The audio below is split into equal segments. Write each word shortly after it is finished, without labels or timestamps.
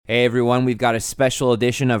Hey everyone, we've got a special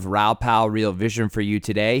edition of Raoul Real Vision for you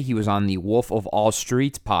today. He was on the Wolf of All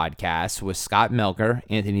Streets podcast with Scott Melker,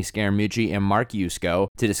 Anthony Scaramucci, and Mark Yusko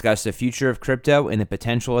to discuss the future of crypto and the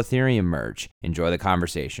potential Ethereum merge. Enjoy the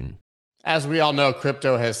conversation. As we all know,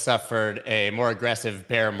 crypto has suffered a more aggressive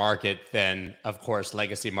bear market than, of course,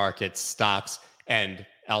 legacy markets, stocks, and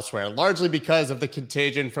elsewhere, largely because of the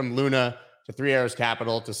contagion from Luna to Three Arrows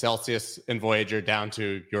Capital to Celsius and Voyager down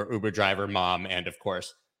to your Uber driver mom and, of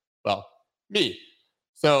course, well, me.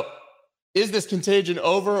 So is this contagion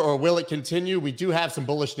over or will it continue? We do have some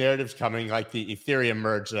bullish narratives coming, like the Ethereum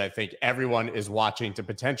merge that I think everyone is watching to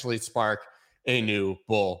potentially spark a new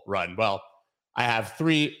bull run. Well, I have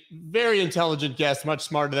three very intelligent guests, much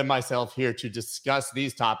smarter than myself, here to discuss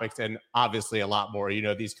these topics and obviously a lot more. You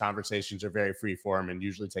know, these conversations are very free form and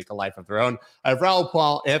usually take a life of their own. I have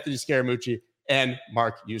Raoul, Anthony Scaramucci, and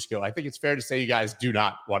Mark Yusko. I think it's fair to say you guys do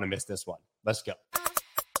not want to miss this one. Let's go.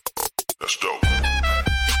 Let's go.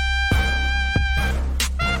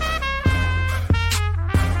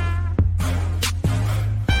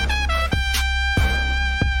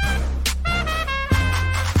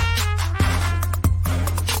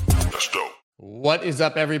 What is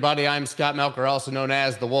up, everybody? I'm Scott Melker, also known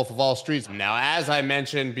as the Wolf of All Streets. Now, as I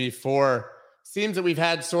mentioned before, seems that we've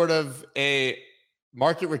had sort of a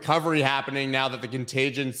market recovery happening now that the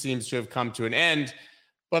contagion seems to have come to an end.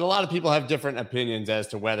 But a lot of people have different opinions as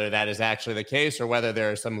to whether that is actually the case or whether there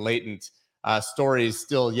are some latent stories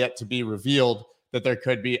still yet to be revealed that there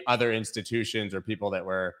could be other institutions or people that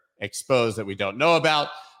were exposed that we don't know about.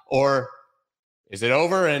 Or is it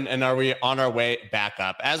over and are we on our way back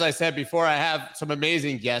up? As I said before, I have some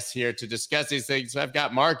amazing guests here to discuss these things. So I've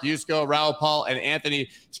got Mark Yusko, Raoul, and Anthony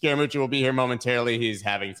Scaramucci will be here momentarily. He's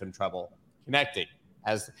having some trouble connecting.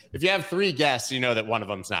 As if you have three guests, you know that one of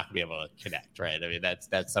them's not going to be able to connect, right? I mean,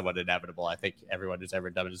 that's somewhat inevitable. I think everyone who's ever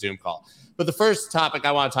done a Zoom call. But the first topic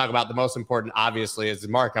I want to talk about, the most important, obviously, is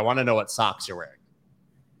Mark. I want to know what socks you're wearing.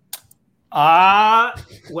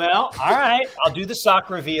 Well, all right. I'll do the sock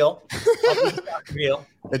reveal.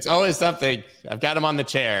 It's always something. I've got him on the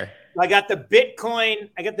chair. I got the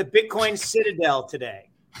Bitcoin Citadel today.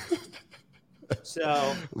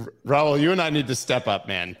 So, Raoul, you and I need to step up,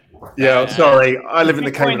 man. Yeah, I'm sorry. I live in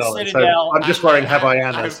the Cayman Islands, so I'm just wearing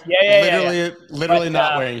Havaianas. Literally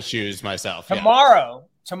not wearing shoes myself.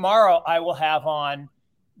 Tomorrow I will have on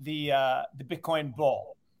the Bitcoin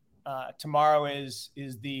Bull. Tomorrow is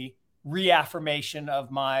the reaffirmation of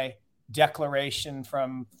my declaration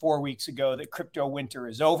from 4 weeks ago that crypto winter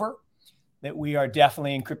is over, that we are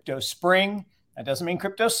definitely in crypto spring. That doesn't mean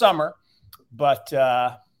crypto summer, but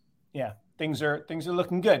yeah, things are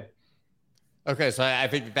looking good. Okay, so I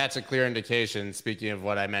think that's a clear indication, speaking of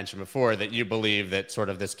what I mentioned before, that you believe that sort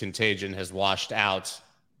of this contagion has washed out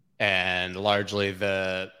and largely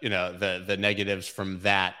the negatives from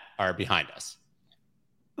that are behind us.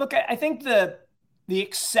 Look, I think the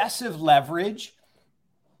excessive leverage,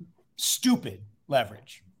 stupid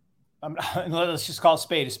leverage, let's just call a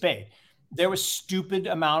spade. There was stupid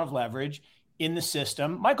amount of leverage in the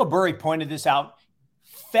system. Michael Burry pointed this out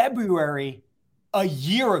February a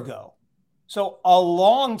year ago. So a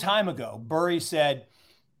long time ago, Burry said,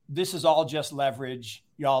 this is all just leverage.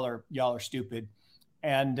 Y'all are stupid.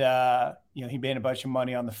 And, he made a bunch of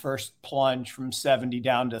money on the first plunge from 70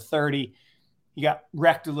 down to 30. He got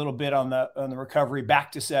wrecked a little bit on the recovery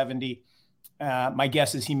back to 70. My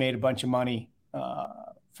guess is he made a bunch of money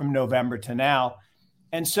from November to now.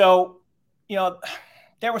 And so,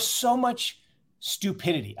 there was so much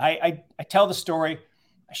stupidity. I tell the story.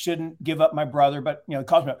 I shouldn't give up my brother, but it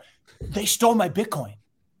calls me up. They stole my Bitcoin.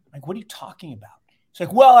 Like, what are you talking about? It's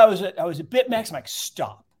like, well, I was at BitMEX. I'm like,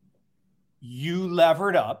 stop. You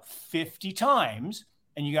levered up 50 times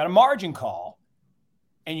and you got a margin call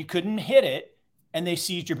and you couldn't hit it and they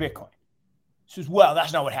seized your Bitcoin. He says, well,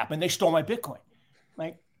 that's not what happened. They stole my Bitcoin. I'm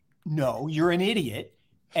like, no, you're an idiot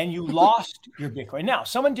and you lost your Bitcoin. Now,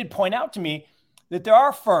 someone did point out to me that there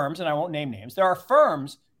are firms, and I won't name names, there are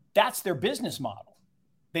firms, that's their business model.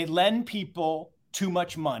 They lend people too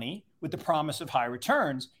much money with the promise of high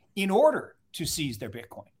returns in order to seize their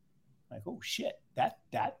Bitcoin. Like, oh shit, that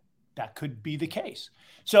could be the case.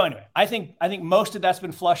 So anyway, I think most of that's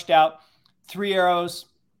been flushed out. Three Arrows,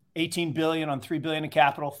 18 billion on 3 billion in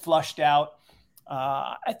capital, flushed out.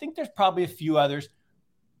 I think there's probably a few others.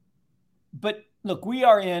 But look, we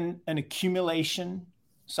are in an accumulation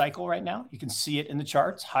cycle right now. You can see it in the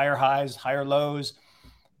charts, higher highs, higher lows.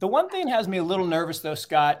 The one thing that has me a little nervous, though,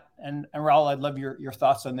 Scott, and Raoul, I'd love your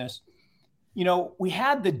thoughts on this. We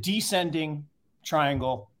had the descending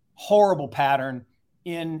triangle, horrible pattern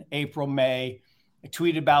in April, May. I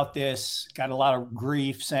tweeted about this, got a lot of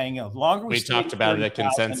grief saying, the longer we talked about it at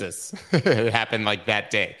Consensus. It happened like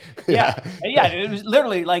that day. Yeah. It was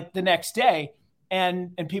literally like the next day.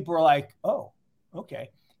 And people were like, oh,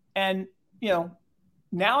 okay. And,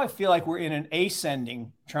 now I feel like we're in an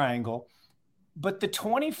ascending triangle, but the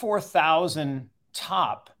 24,000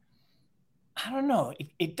 top, I don't know.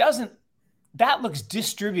 It doesn't, that looks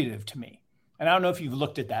distributive to me. And I don't know if you've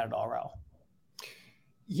looked at that at all, Raoul.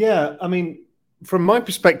 Yeah. I mean, from my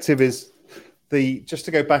perspective is just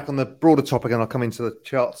to go back on the broader topic, and I'll come into the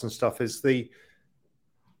charts and stuff, I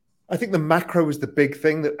think the macro was the big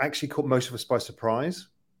thing that actually caught most of us by surprise.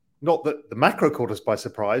 Not that the macro caught us by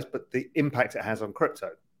surprise, but the impact it has on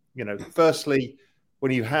crypto. Firstly,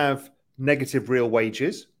 when you have negative real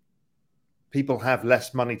wages, people have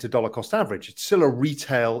less money to dollar cost average. It's still a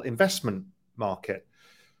retail investment market.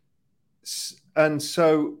 And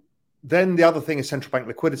so then the other thing is central bank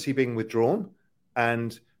liquidity being withdrawn.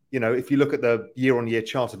 And, if you look at the year-on-year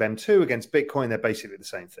chart of M2 against Bitcoin, they're basically the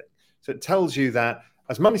same thing. So it tells you that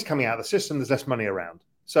as money's coming out of the system, there's less money around.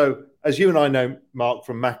 So as you and I know, Mark,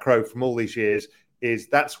 from macro from all these years,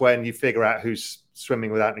 that's when you figure out who's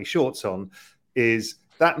swimming without any shorts on, is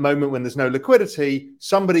that moment when there's no liquidity,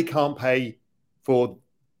 somebody can't pay for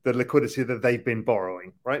the liquidity that they've been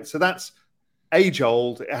borrowing, right? So that's age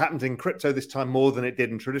old. It happened in crypto this time more than it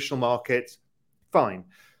did in traditional markets. Fine.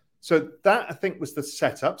 So that, I think, was the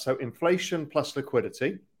setup. So inflation plus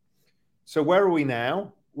liquidity. So where are we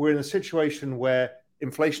now? We're in a situation where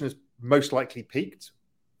inflation has most likely peaked.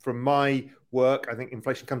 From my work, I think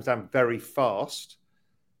inflation comes down very fast.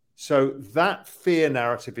 So that fear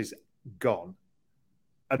narrative is gone.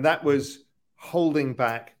 And that was holding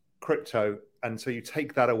back crypto. And so you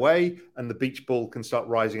take that away and the beach ball can start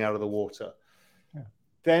rising out of the water. Yeah.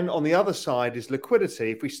 Then on the other side is liquidity.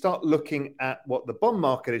 If we start looking at what the bond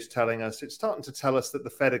market is telling us, it's starting to tell us that the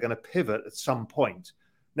Fed are going to pivot at some point.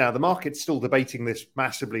 Now, the market's still debating this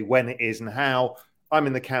massively, when it is and how. I'm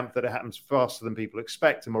in the camp that it happens faster than people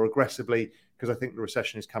expect and more aggressively, because I think the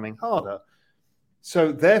recession is coming harder.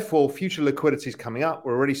 So therefore, future liquidity is coming up.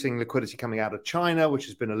 We're already seeing liquidity coming out of China, which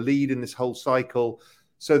has been a lead in this whole cycle.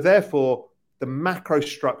 So therefore, the macro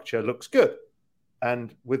structure looks good.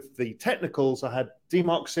 And with the technicals, I had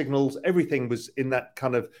DMARC signals. Everything was in that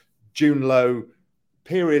kind of June low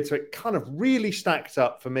period. So it kind of really stacked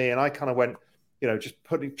up for me. And I kind of went, just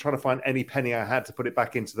trying to find any penny I had to put it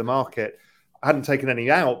back into the market. I hadn't taken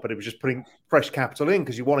any out, but it was just putting fresh capital in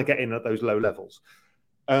because you want to get in at those low levels.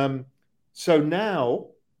 So now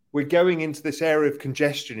we're going into this area of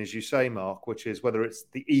congestion, as you say, Mark, which is whether it's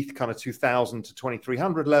the ETH kind of 2,000 to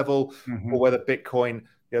 2,300 level, or whether Bitcoin,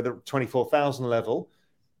 the 24,000 level.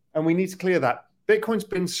 And we need to clear that. Bitcoin's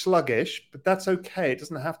been sluggish, but that's okay. It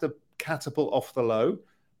doesn't have to catapult off the low.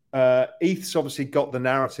 ETH's obviously got the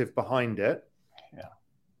narrative behind it. Yeah.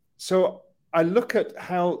 So I look at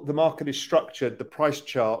how the market is structured, the price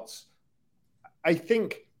charts. I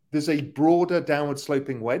think there's a broader downward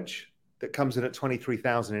sloping wedge that comes in at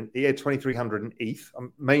 23,000 in 2,300 in ETH.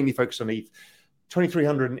 I'm mainly focused on ETH.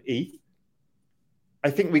 2,300 in ETH.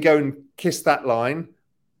 I think we go and kiss that line.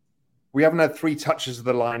 We haven't had 3 touches of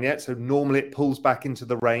the line yet, so normally it pulls back into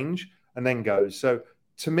the range and then goes. So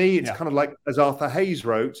to me, it's kind of like, as Arthur Hayes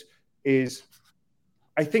wrote, is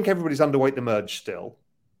I think everybody's underweight the merge still.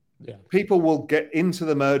 Yeah. People will get into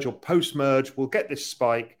the merge or post-merge. We'll get this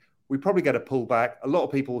spike. We probably get a pullback. A lot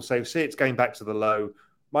of people will say, see, it's going back to the low.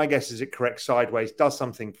 My guess is it corrects sideways, does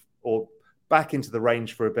something, or back into the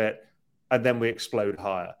range for a bit, and then we explode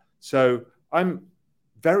higher. So I'm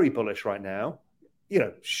very bullish right now.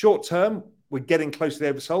 Short term, we're getting close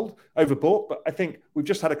to the overbought, but I think we've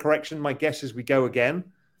just had a correction. My guess is we go again.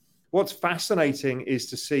 What's fascinating is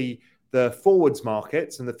to see the forwards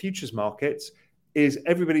markets and the futures markets is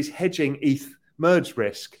everybody's hedging ETH merge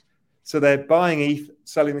risk. So they're buying ETH,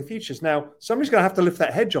 selling the futures. Now, somebody's going to have to lift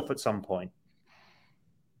that hedge off at some point.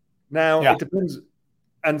 Now, It depends.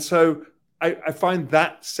 And so I find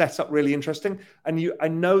that setup really interesting. And I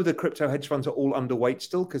know the crypto hedge funds are all underweight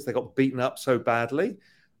still because they got beaten up so badly.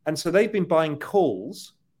 And so they've been buying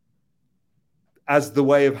calls as the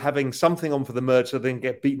way of having something on for the merge so they can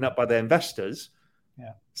get beaten up by their investors.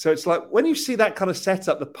 Yeah. So it's like when you see that kind of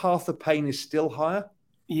setup, the path of pain is still higher.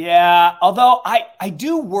 Yeah. Although I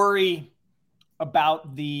do worry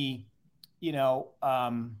about the,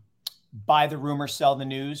 buy the rumor, sell the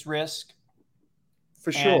news risk.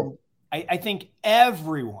 For sure. I think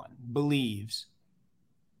everyone believes,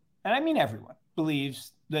 and I mean everyone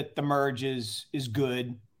believes that the merge is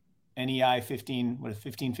good. NEI 15,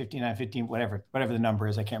 15, 59, 15, whatever the number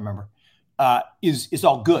is, I can't remember, is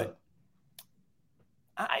all good.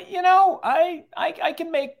 I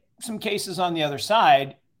can make some cases on the other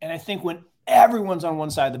side. And I think when everyone's on one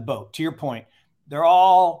side of the boat, to your point, they're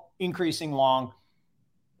all increasing long.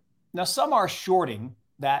 Now, some are shorting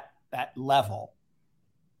that level,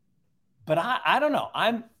 but I don't know.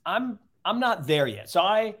 I'm not there yet. So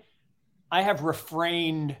I have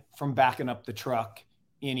refrained from backing up the truck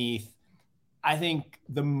in ETH. I think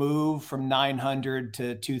the move from 900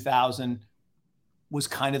 to 2000 was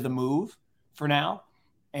kind of the move for now.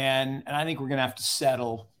 And I think we're going to have to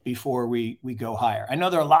settle before we go higher. I know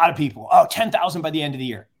there are a lot of people, 10,000 by the end of the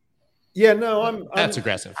year. Yeah, no, that's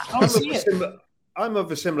aggressive. I'm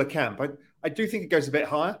of a similar camp. I do think it goes a bit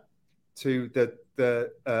higher to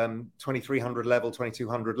the 2300 level,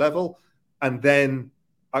 2200 level. And then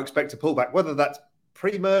I expect a pullback, whether that's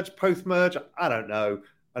pre-merge, post-merge, I don't know.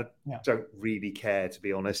 I don't really care, to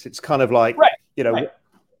be honest. It's kind of like,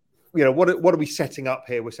 what are we setting up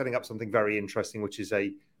here? We're setting up something very interesting, which is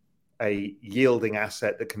a yielding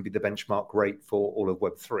asset that can be the benchmark rate for all of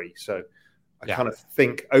Web3. So I kind of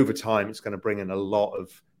think over time, it's going to bring in a lot of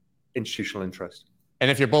institutional interest. And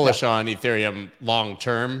if you're bullish on Ethereum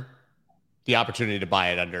long-term, the opportunity to buy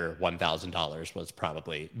it under $1,000 was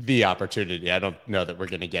probably the opportunity. I don't know that we're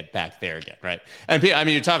going to get back there again, right? And I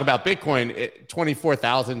mean, you talk about Bitcoin,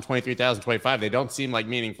 24,000, 23,000, 25, they don't seem like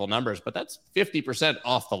meaningful numbers, but that's 50%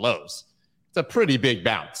 off the lows. It's a pretty big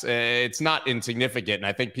bounce. It's not insignificant. And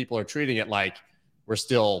I think people are treating it like we're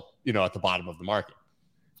still, at the bottom of the market.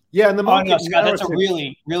 Yeah, and the market Scott, that's a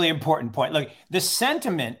really, really important point. Look, the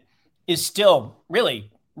sentiment is still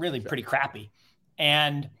really, really pretty crappy.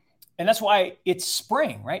 And that's why it's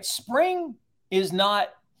spring, right? Spring is not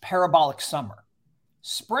parabolic summer.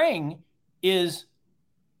 Spring is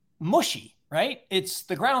mushy, right? It's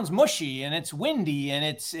the ground's mushy and it's windy and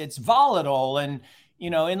it's volatile and,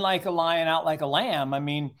 in like a lion, out like a lamb. I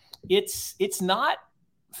mean, it's not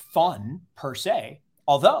fun per se.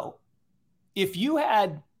 Although if you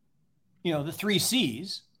had, the 3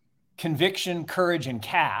 C's, conviction, courage, and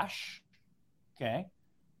cash, okay,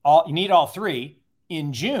 you need all 3.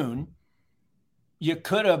 In June, you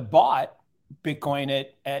could have bought Bitcoin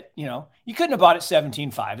at you couldn't have bought at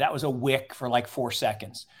 17.5. That was a wick for like 4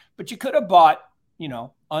 seconds. But you could have bought,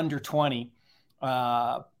 under 20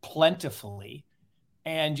 plentifully.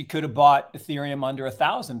 And you could have bought Ethereum under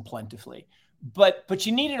 1,000 plentifully. But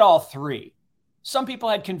you needed all 3. Some people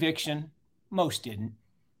had conviction. Most didn't.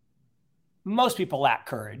 Most people lacked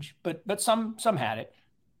courage, but some had it.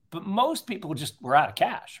 But most people just were out of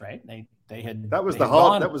cash, right? They had that was the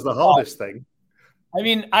hardest thing. I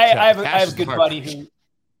mean, I have a good buddy who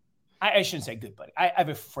I shouldn't say good buddy. I have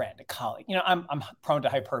a friend, a colleague. I'm prone to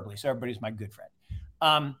hyperbole, so everybody's my good friend.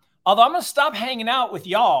 Although I'm gonna stop hanging out with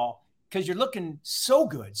y'all because you're looking so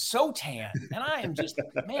good, so tan, and I am just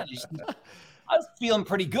man. I was feeling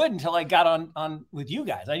pretty good until I got on with you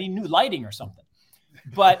guys. I need new lighting or something.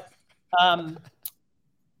 But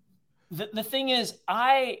the thing is,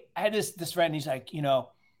 I had this friend. He's like,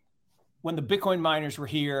 when the Bitcoin miners were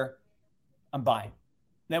here, I'm buying.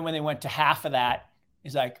 Then when they went to half of that,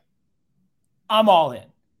 he's like, I'm all in.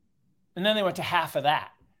 And then they went to half of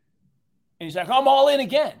that. And he's like, I'm all in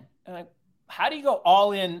again. And I'm like, how do you go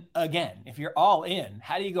all in again? If you're all in,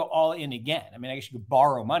 how do you go all in again? I mean, I guess you could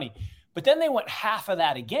borrow money. But then they went half of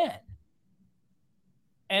that again.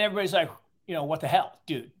 And everybody's like, what the hell,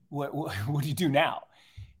 dude? What do you do now?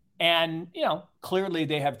 And, clearly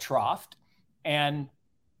they have troughed. And,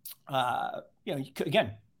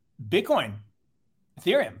 again, Bitcoin,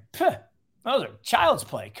 Ethereum, those are child's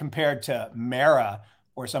play compared to Mara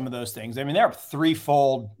or some of those things. I mean, they're up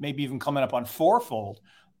 3-fold, maybe even coming up on 4-fold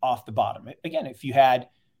off the bottom. Again, if you had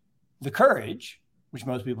the courage, which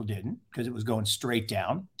most people didn't because it was going straight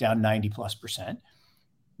down 90+%,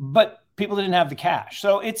 but people didn't have the cash.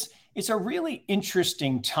 So it's a really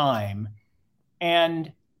interesting time.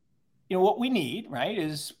 And, what we need, right,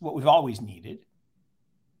 is what we've always needed: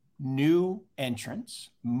 new entrants,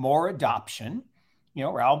 more adoption.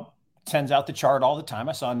 Raoul sends out the chart all the time.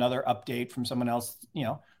 I saw another update from someone else,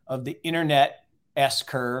 of the internet S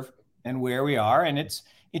curve and where we are. And it's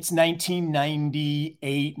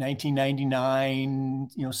 1998,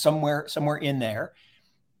 1999, somewhere in there.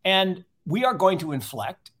 And we are going to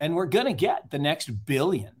inflect and we're going to get the next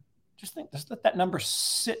billion. Just let that number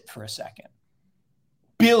sit for a second.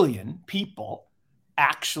 Billion people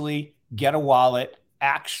actually get a wallet,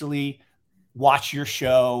 actually watch your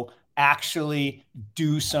show, actually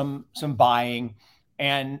do some buying.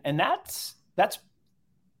 And that's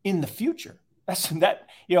in the future.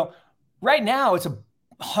 Right now it's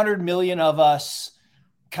 100 million of us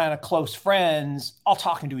kind of close friends all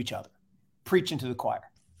talking to each other, preaching to the choir.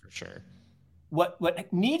 For sure.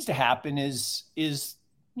 what needs to happen is,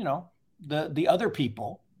 the other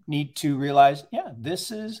people need to realize,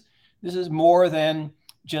 this is more than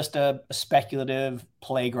just a speculative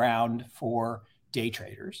playground for day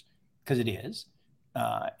traders, because it is.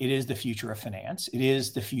 It is the future of finance. It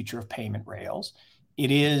is the future of payment rails.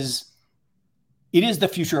 It is the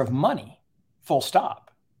future of money, full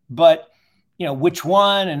stop. But, which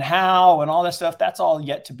one and how and all that stuff, that's all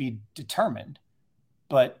yet to be determined.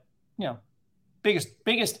 But,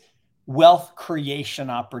 biggest wealth creation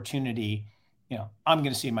opportunity, I'm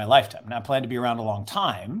going to see in my lifetime. Now, I plan to be around a long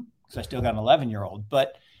time because I still got an 11-year-old,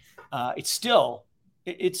 but it's still,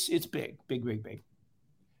 it's big.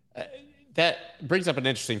 That brings up an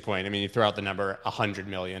interesting point. I mean, you throw out the number 100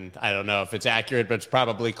 million. I don't know if it's accurate, but it's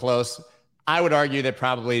probably close. I would argue that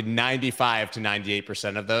probably 95 to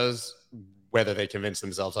 98% of those, whether they convince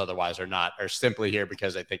themselves otherwise or not, are simply here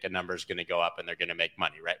because they think a number is going to go up and they're going to make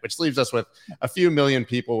money, right? Which leaves us with a few million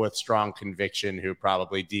people with strong conviction who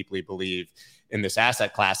probably deeply believe in this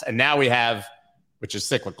asset class. And now we have, which is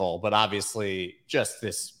cyclical, but obviously just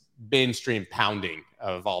this mainstream pounding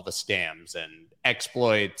of all the scams and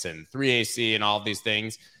exploits and 3AC and all of these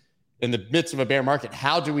things in the midst of a bear market.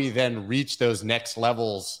 How do we then reach those next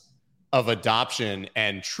levels of adoption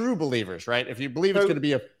and true believers, right? If you believe it's going to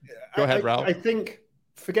be go ahead, Raoul. I think,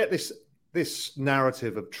 forget this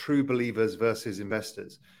narrative of true believers versus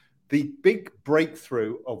investors. The big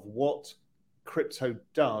breakthrough of what crypto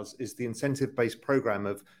does is the incentive-based program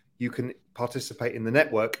of you can participate in the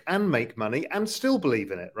network and make money and still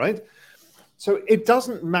believe in it, right? So it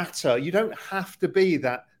doesn't matter. You don't have to be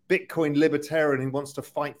that Bitcoin libertarian who wants to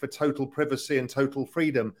fight for total privacy and total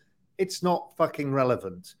freedom. It's not fucking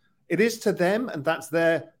relevant. It is to them, and that's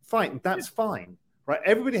their fight, and that's fine, right?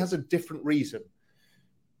 Everybody has a different reason.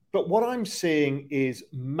 But what I'm seeing is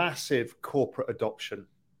massive corporate adoption.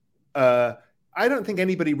 I don't think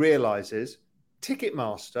anybody realizes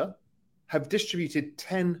Ticketmaster have distributed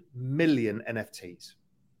 10 million NFTs,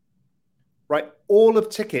 right? All of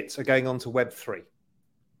tickets are going on to Web3.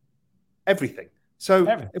 Everything. So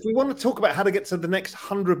if we want to talk about how to get to the next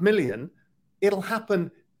 100 million, it'll happen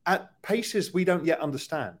at paces we don't yet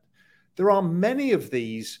understand. There are many of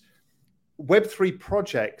these Web3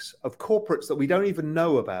 projects of corporates that we don't even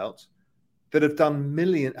know about that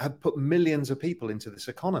have put millions of people into this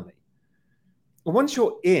economy. And once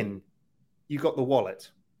you're in, you've got the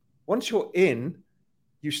wallet. Once you're in,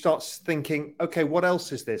 you start thinking, okay, what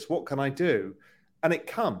else is this? What can I do? And it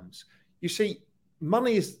comes. You see,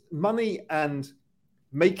 money and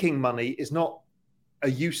making money is not a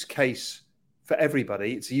use case for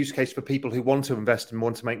everybody. It's a use case for people who want to invest and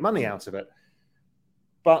want to make money out of it.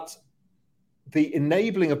 But the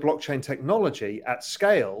enabling of blockchain technology at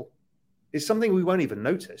scale is something we won't even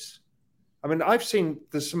notice. I mean,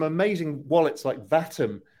 there's some amazing wallets like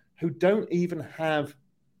Vatum who you don't even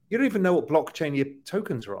know what blockchain your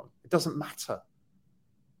tokens are on. It doesn't matter,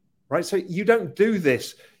 right? So you don't do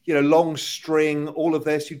this, long string, all of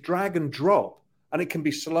this. You drag and drop, and it can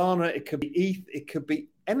be Solana, it could be ETH, it could be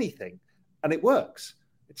anything. And it works.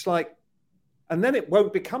 It's like, and then it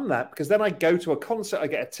won't become that, because then I go to a concert, I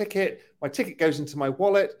get a ticket, my ticket goes into my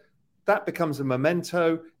wallet, that becomes a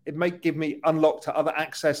memento. It may give me unlock to other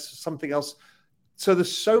access, something else. So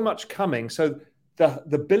there's so much coming. So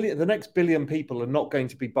the next billion people are not going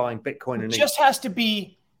to be buying Bitcoin. It just has to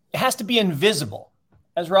be invisible,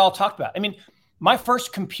 as Raoul talked about. I mean, my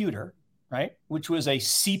first computer, right, which was a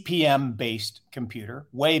CP/M based computer,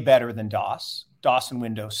 way better than DOS. DOS and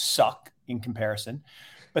Windows suck in comparison,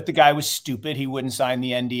 but the guy was stupid. He wouldn't sign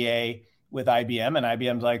the NDA with IBM, and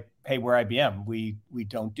IBM's like, hey, we're IBM. We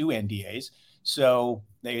don't do NDAs. So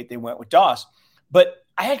they went with DOS. But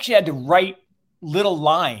I actually had to write little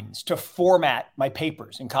lines to format my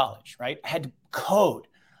papers in college, right? I had to code.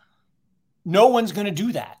 No one's going to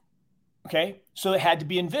do that. Okay. So it had to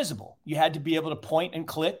be invisible. You had to be able to point and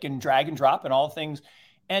click and drag and drop and all things.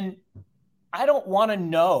 And I don't want to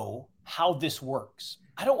know how this works.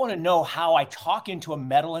 I don't want to know how I talk into a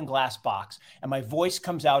metal and glass box and my voice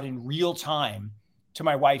comes out in real time to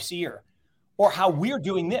my wife's ear, or how we're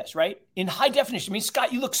doing this, right? In high definition. I mean,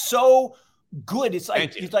 Scott, you look so good. It's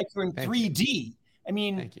like you're in 3D. I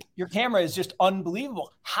mean, your camera is just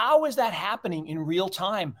unbelievable. How is that happening in real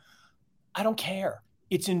time? I don't care.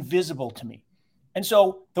 It's invisible to me. And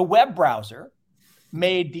so the web browser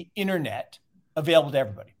made the internet available to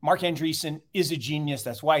everybody. Mark Andreessen is a genius.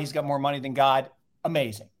 That's why he's got more money than God.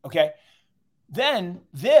 Amazing. Okay. Then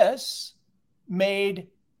this made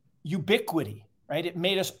ubiquity, right? It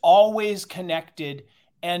made us always connected.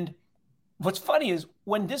 And what's funny is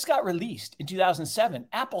when this got released in 2007,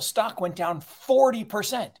 Apple stock went down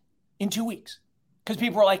 40% in 2 weeks. Because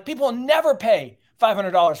people are like, people will never pay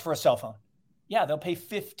 $500 for a cell phone. Yeah, they'll pay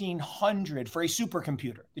 $1,500 for a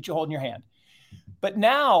supercomputer that you hold in your hand. But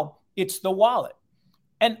now it's the wallet.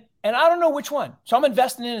 And I don't know which one. So I'm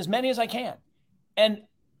investing in as many as I can. And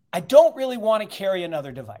I don't really want to carry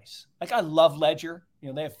another device. Like, I love Ledger.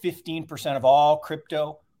 They have 15% of all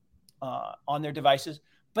crypto on their devices.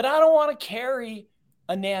 But I don't want to carry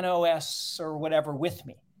a Nano S or whatever with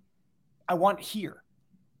me. I want it here.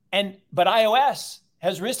 But iOS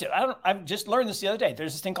has risked it. I've just learned this the other day.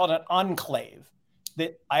 There's this thing called an enclave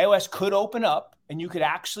that iOS could open up, and you could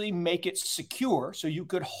actually make it secure, so you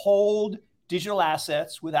could hold digital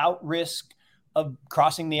assets without risk of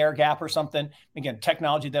crossing the air gap or something. Again,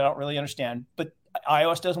 technology that I don't really understand, but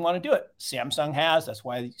iOS doesn't want to do it. Samsung has. That's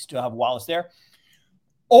why you still have wallets there.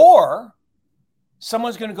 Or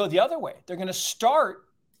someone's going to go the other way. They're going to start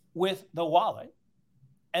with the wallet,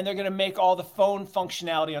 and they're going to make all the phone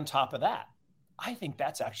functionality on top of that. I think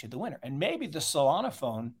that's actually the winner. And maybe the Solana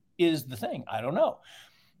phone is the thing. I don't know.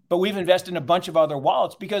 But we've invested in a bunch of other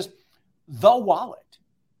wallets because the wallet,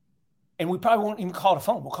 and we probably won't even call it a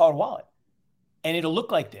phone. We'll call it a wallet. And it'll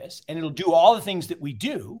look like this, and it'll do all the things that we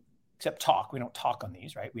do, except talk. We don't talk on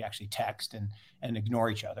these, right? We actually text and ignore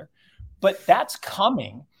each other. But that's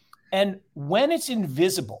coming. And when it's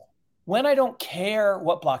invisible, when I don't care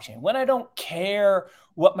what blockchain, when I don't care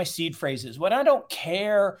what my seed phrase is, when I don't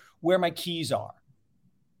care where my keys are,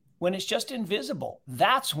 when it's just invisible,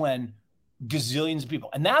 that's when gazillions of people,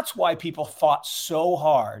 and that's why people fought so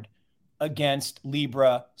hard against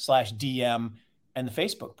Libra/DM and the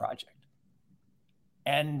Facebook project.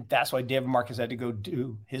 And that's why David Marcus had to go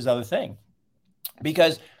do his other thing,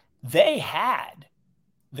 because they had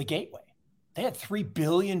the gateway. They had 3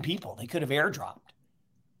 billion people they could have airdropped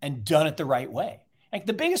and done it the right way. Like,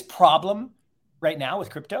 the biggest problem right now with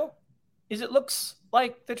crypto is it looks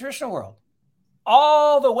like the traditional world.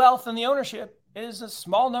 All the wealth and the ownership is a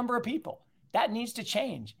small number of people. That needs to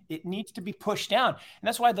change. It needs to be pushed down. And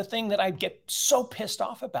that's why the thing that I get so pissed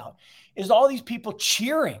off about is all these people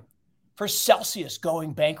cheering for Celsius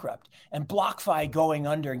going bankrupt and BlockFi going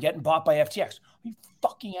under and getting bought by FTX. Are you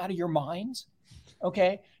fucking out of your minds?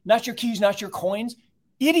 Okay. Not your keys, not your coins.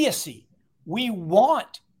 Idiocy. We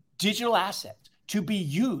want digital assets to be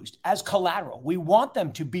used as collateral. We want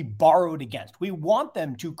them to be borrowed against. We want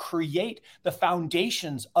them to create the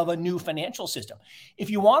foundations of a new financial system. If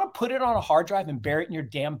you want to put it on a hard drive and bury it in your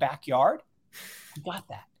damn backyard, you got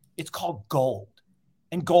that. It's called gold.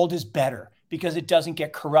 And gold is better because it doesn't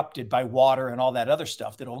get corrupted by water and all that other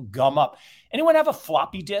stuff that'll gum up. Anyone have a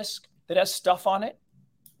floppy disk that has stuff on it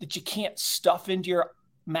that you can't stuff into your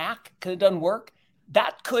Mac because it doesn't work?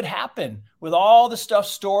 That could happen with all the stuff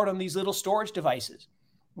stored on these little storage devices.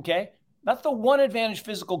 Okay. That's the one advantage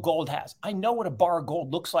physical gold has. I know what a bar of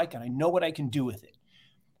gold looks like, and I know what I can do with it.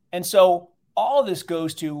 And so all of this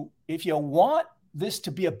goes to, if you want this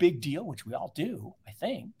to be a big deal, which we all do, I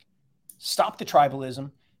think, stop the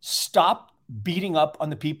tribalism, stop beating up on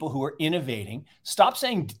the people who are innovating, stop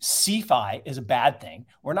saying CeFi is a bad thing.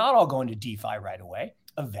 We're not all going to DeFi right away.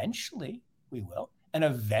 Eventually we will. And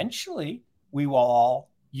eventually we will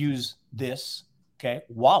all use this,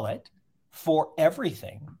 wallet for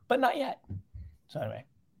everything, but not yet. So anyway,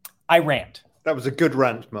 I rant. That was a good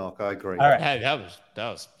rant, Mark. I agree. All right. Hey, that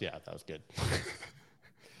was good.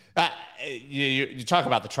 You talk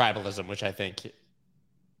about the tribalism, which I think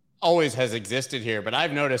always has existed here, but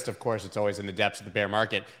I've noticed, of course, it's always in the depths of the bear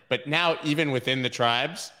market. But now, even within the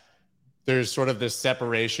tribes, there's sort of this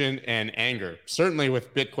separation and anger. Certainly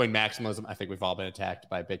with Bitcoin maximalism, I think we've all been attacked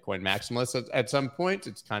by Bitcoin maximalists at some point.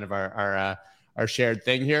 It's kind of our shared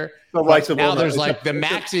thing here. But now there's like the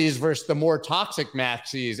maxis versus the more toxic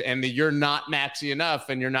maxis, and you're not maxi enough,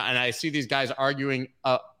 and you're not. And I see these guys arguing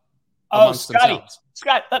amongst themselves.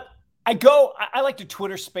 Scott, I like to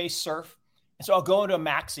Twitter space surf. And so I'll go into a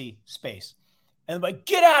maxi space, and I'm like,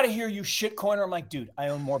 get out of here, you shitcoiner. I'm like, dude, I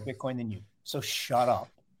own more Bitcoin than you, so shut up.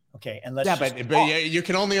 Okay, and let's but you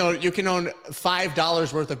can only own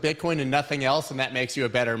 $5 worth of Bitcoin and nothing else, and that makes you a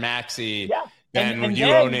better maxi than you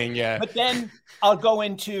owning. But then I'll go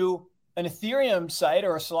into an Ethereum site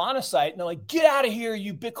or a Solana site, and they're like, "Get out of here,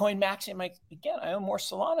 you Bitcoin maxi." I'm like, again, I own more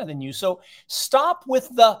Solana than you, so stop with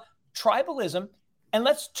the tribalism and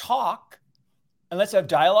let's talk and let's have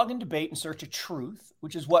dialogue and debate in search of truth,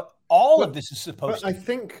 which is what all of this is supposed to. I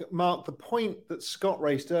think, Mark, the point that Scott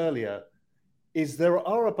raised earlier is there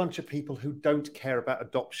are a bunch of people who don't care about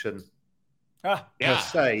adoption per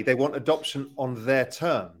se. They want adoption on their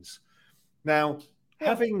terms. Now,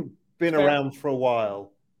 having been around for a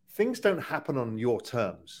while, things don't happen on your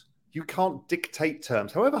terms. You can't dictate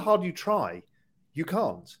terms. However hard you try, you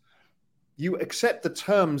can't. you accept the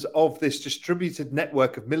terms of this distributed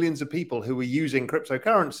network of millions of people who are using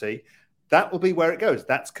cryptocurrency, that will be where it goes.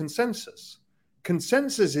 That's consensus.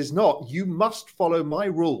 Consensus is not, you must follow my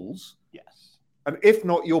rules. Yes. And if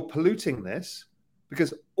not, you're polluting this,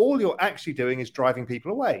 because all you're actually doing is driving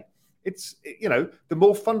people away. It's, the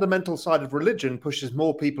more fundamental side of religion pushes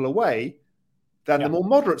more people away than the more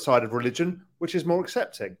moderate side of religion, which is more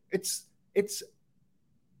accepting. It's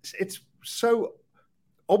so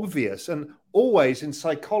obvious. And always in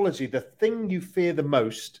psychology, the thing you fear the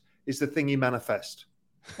most is the thing you manifest.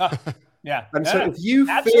 Yeah. And so if you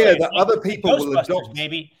fear that other people will adopt,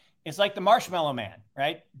 maybe it's like the Marshmallow Man,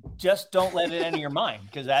 right? Just don't let it enter your mind,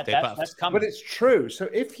 because that's coming. But it's true. So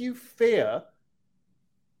if you fear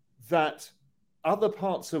that other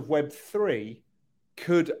parts of Web3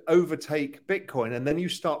 could overtake Bitcoin, and then you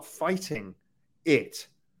start fighting it,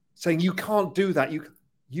 saying you can't do that,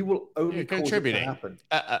 you will only cause it to happen.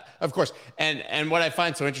 Of course. And what I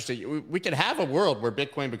find so interesting, we could have a world where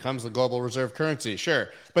Bitcoin becomes the global reserve currency,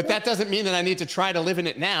 sure. But that doesn't mean that I need to try to live in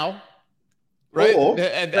it now. Right?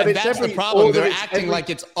 And that's the problem. They're acting like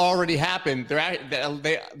it's already happened. They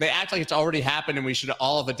act like it's already happened and we should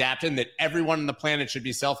all have adapted, and that everyone on the planet should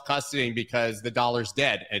be self-custodying because the dollar's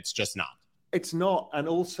dead. It's just not. It's not. And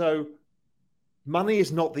also, money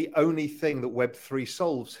is not the only thing that Web3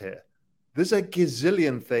 solves here. There's a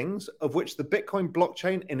gazillion things of which the Bitcoin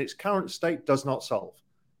blockchain in its current state does not solve.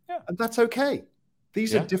 Yeah. And that's okay.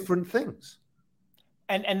 These are different things.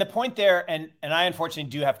 And the point there, and I unfortunately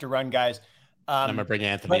do have to run, guys. I'm going to bring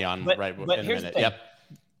Anthony on right in a minute. Yep.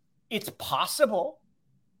 It's possible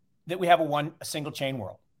that we have a single chain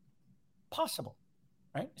world. Possible,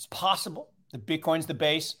 right? It's possible that Bitcoin's the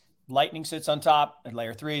base, Lightning sits on top, and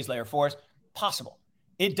layer 3s, layer 4s. Possible.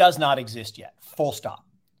 It does not exist yet. Full stop.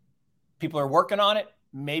 People are working on it.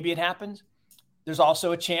 Maybe it happens. There's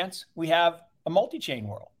also a chance we have a multi-chain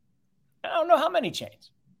world. I don't know how many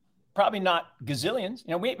chains. Probably not gazillions.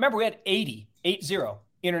 We had 80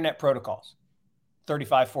 internet protocols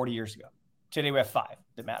 35, 40 years ago. Today we have 5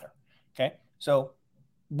 that matter. Okay. So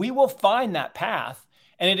we will find that path,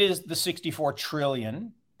 and it is the $64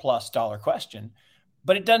 trillion+ question,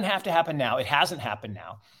 but it doesn't have to happen now. It hasn't happened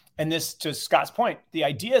now. And this, to Scott's point, the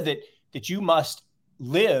idea that you must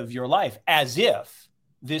live your life as if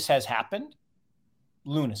this has happened,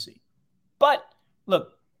 lunacy. But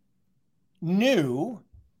look, new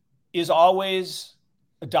is always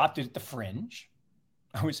adopted at the fringe.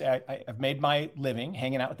 I would say I've made my living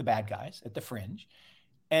hanging out with the bad guys at the fringe,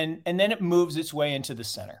 and then it moves its way into the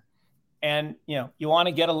center. And you want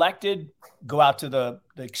to get elected, go out to the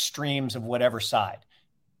extremes of whatever side.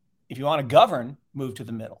 If you want to govern, move to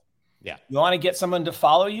the middle. Yeah. You want to get someone to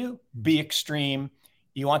follow you, be extreme.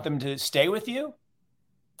 You want them to stay with you,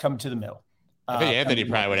 come to the middle. I think Anthony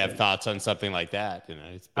probably would have thoughts on something like that.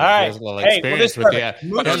 He's all right. There's a little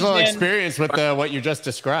experience with what you just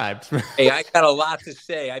described. Hey, I got a lot to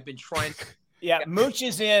say. I've been trying. Yeah, Mooch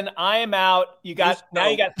is in. I am out. You got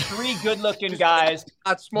 3 good-looking guys.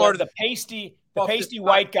 Not smart. The pasty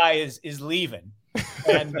white guy is leaving.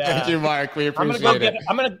 And thank you, Mark. We appreciate it.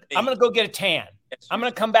 I'm gonna go get a tan. I'm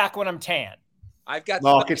gonna come back when I'm tan. I've got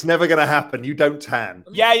Mark. It's never going to happen. You don't tan.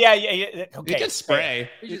 Yeah. Okay. You can spray.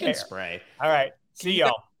 You can spray. All right. See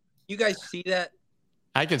y'all. You guys see that?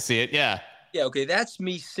 I can see it. Yeah. Yeah. Okay. That's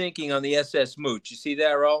me sinking on the SS Mooch. You see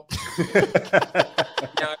that, Raoul?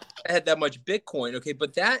 Now, I had that much Bitcoin. Okay.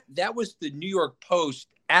 But that was the New York Post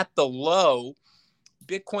at the low.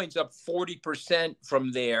 Bitcoin's up 40%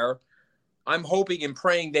 from there. I'm hoping and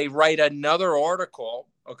praying they write another article.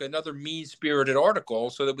 Okay, another mean-spirited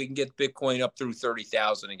article so that we can get Bitcoin up through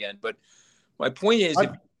 30,000 again. But my point is,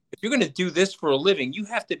 if you're going to do this for a living, you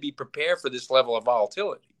have to be prepared for this level of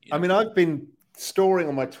volatility. I mean, I've been storing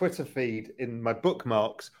on my Twitter feed in my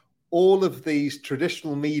bookmarks all of these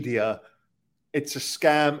traditional media. It's a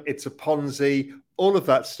scam. It's a Ponzi, all of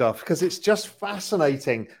that stuff, because it's just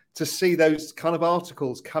fascinating to see those kind of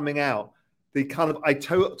articles coming out. The kind of, I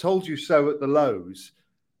told you so at the lows.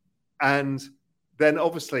 And then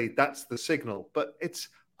obviously that's the signal. But it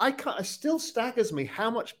still staggers me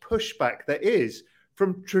how much pushback there is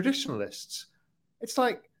from traditionalists. It's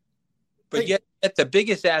like, but yet the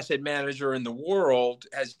biggest asset manager in the world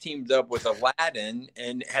has teamed up with Aladdin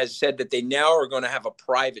and has said that they now are going to have a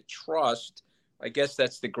private trust. I guess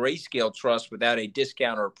that's the Grayscale trust without a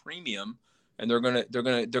discount or a premium, and they're going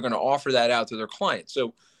to offer that out to their clients.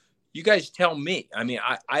 So you guys tell me. I mean,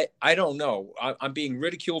 I don't know. I'm being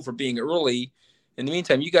ridiculed for being early. In the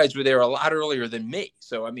meantime, you guys were there a lot earlier than me.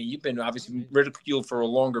 So, I mean, you've been obviously ridiculed for a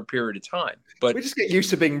longer period of time. But we just get used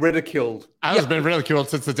to being ridiculed. I was been ridiculed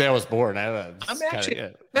since the day I was born. I'm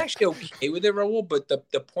actually okay with it, Raoul. But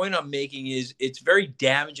the point I'm making is it's very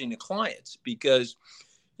damaging to clients, because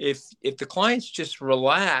if the clients just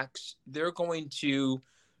relax, they're going to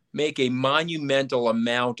make a monumental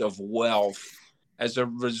amount of wealth as a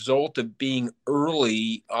result of being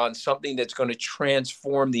early on something that's going to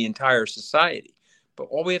transform the entire society. But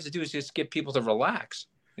all we have to do is just get people to relax.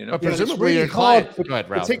 But presumably your client,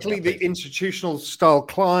 particularly the institutional style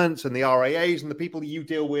clients and the RAAs and the people you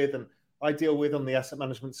deal with and I deal with on the asset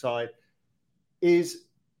management side, is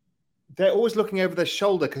they're always looking over their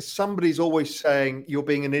shoulder because somebody's always saying you're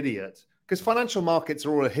being an idiot. Because financial markets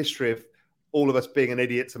are all a history of all of us being an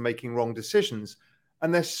idiot and making wrong decisions.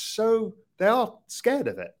 And they are scared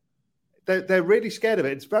of it. They're really scared of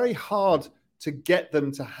it. It's very hard to get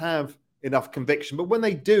them to have enough conviction, but when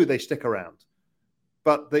they do, they stick around.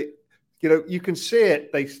 But you can see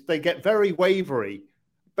it. They get very wavery.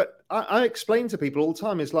 But I explain to people all the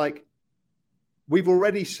time, it's like, we've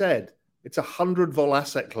already said it's a 100 vol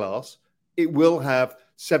asset class. It will have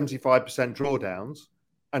 75% drawdowns,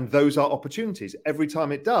 and those are opportunities. Every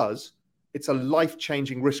time it does, it's a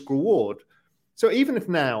life-changing risk reward. So even if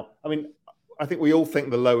now, I think we all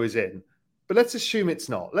think the low is in, but let's assume it's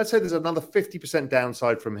not. Let's say there's another 50%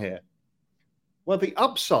 downside from here. Well, the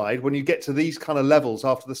upside, when you get to these kind of levels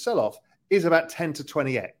after the sell-off, is about 10 to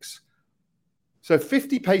 20x. So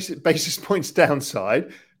 50 basis points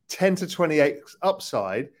downside, 10 to 20x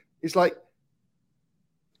upside is like,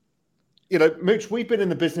 Mooch, we've been in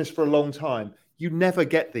the business for a long time. You never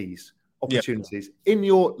get these opportunities in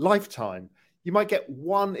your lifetime. You might get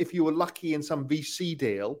one if you were lucky in some VC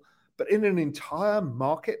deal, but in an entire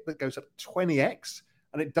market that goes up 20x,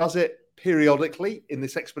 and it does it periodically in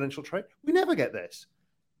this exponential trade, we never get this.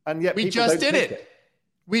 And yet we just did it.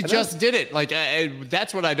 We just did it. Like,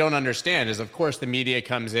 that's what I don't understand is, of course, the media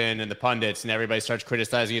comes in and the pundits and everybody starts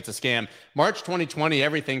criticizing it's a scam. March 2020,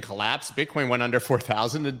 everything collapsed. Bitcoin went under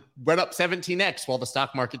 4,000 and went up 17x while the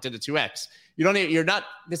stock market did a 2x.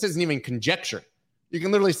 This isn't even conjecture. You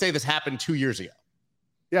can literally say this happened 2 years ago.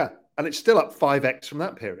 Yeah. And it's still up 5x from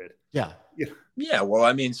that period. Yeah. Yeah.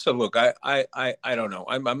 Well, so look, I don't know.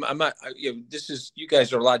 I'm not, you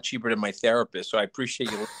guys are a lot cheaper than my therapist. So I appreciate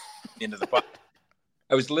you listening into the podcast.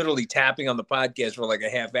 I was literally tapping on the podcast for like a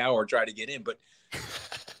half hour trying to get in. But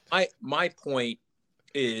my point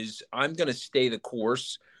is I'm going to stay the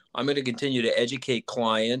course. I'm going to continue to educate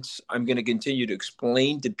clients. I'm going to continue to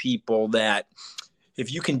explain to people that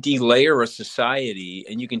if you can delayer a society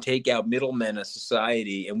and you can take out middlemen of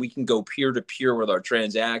society and we can go peer-to-peer with our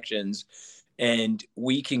transactions and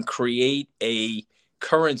we can create a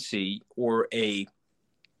currency or a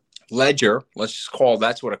ledger, let's just call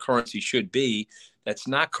that's what a currency should be, that's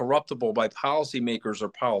not corruptible by policymakers or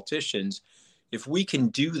politicians. If we can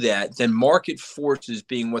do that, then market forces,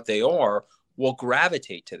 being what they are, will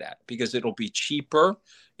gravitate to that because it'll be cheaper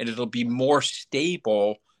and it'll be more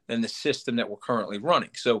stable than the system that we're currently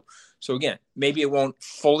running. So again, maybe it won't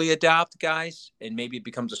fully adopt, guys, and maybe it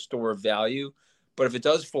becomes a store of value. But if it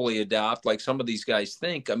does fully adopt, like some of these guys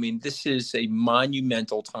think, this is a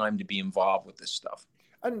monumental time to be involved with this stuff.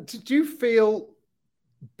 And did you feel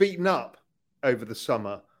beaten up over the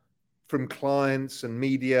summer from clients and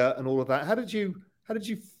media and all of that? How did you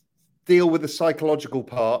deal with the psychological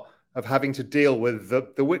part of having to deal with the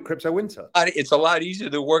crypto winter? It's a lot easier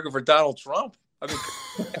than working for Donald Trump.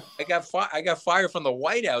 I got fired from the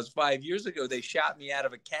White House 5 years ago. They shot me out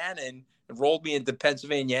of a cannon and rolled me into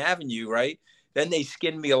Pennsylvania Avenue, right? Then they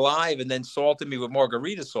skinned me alive and then salted me with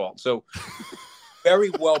margarita salt. So very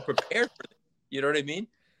well prepared for this. You know what I mean?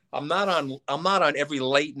 I'm not on every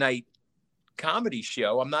late night comedy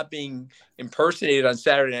show. I'm not being impersonated on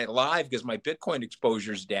Saturday Night Live because my Bitcoin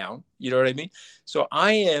exposure is down. You know what I mean? So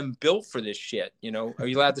I am built for this shit. Are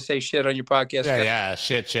you allowed to say shit on your podcast? Yeah.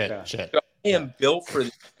 Shit. So I am built for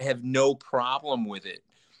this. I have no problem with it.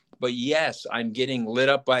 But yes, I'm getting lit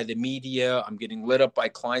up by the media. I'm getting lit up by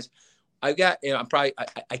clients. I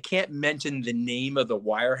can't mention the name of the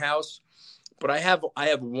wirehouse, but I have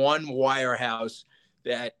one wirehouse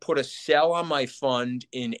that put a sell on my fund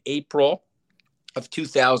in April of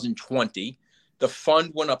 2020. The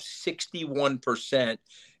fund went up 61%.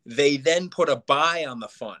 They then put a buy on the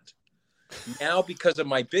fund. Now, because of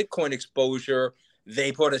my Bitcoin exposure,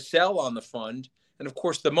 they put a sell on the fund. And of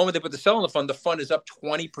course, the moment they put the sell on the fund is up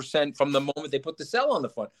 20% from the moment they put the sell on the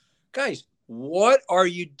fund. Guys, what are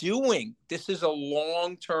you doing? This is a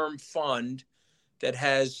long-term fund that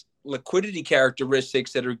has liquidity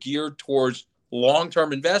characteristics that are geared towards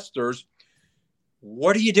long-term investors.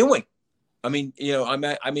 what are you doing? I mean,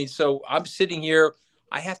 so I'm sitting here.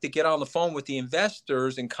 I have to get on the phone with the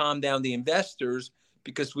investors and calm down the investors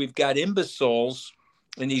because we've got imbeciles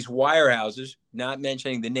in these wirehouses, not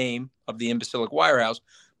mentioning the name of the imbecilic wirehouse,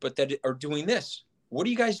 but that are doing this. What are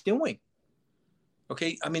you guys doing?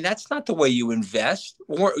 Okay. I mean, that's not the way you invest.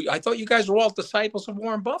 I thought you guys were all disciples of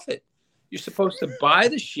Warren Buffett. You're supposed to buy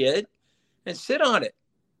the shit and sit on it,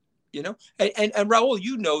 and Raoul,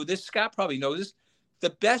 you know this, Scott probably knows this. The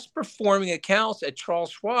best performing accounts at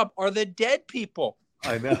Charles Schwab are the dead people.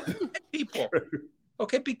 I know. Dead people.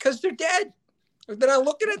 Okay, because they're dead. They're not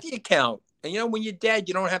looking at the account. And when you're dead,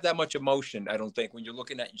 you don't have that much emotion, I don't think, when you're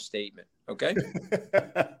looking at your statement. Okay.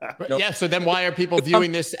 Yeah. So then why are people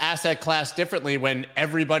viewing this asset class differently when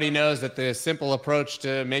everybody knows that the simple approach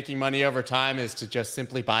to making money over time is to just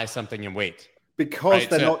simply buy something and wait? Because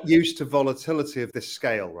they're not used to volatility of this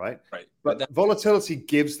scale, right? Right. But volatility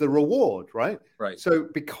gives the reward, right? Right. So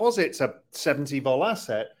because it's a 70 vol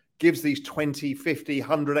asset, gives these 20, 50,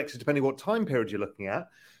 100 X's, depending what time period you're looking at.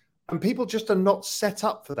 And people just are not set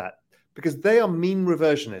up for that because they are mean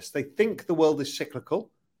reversionists. They think the world is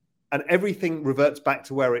cyclical and everything reverts back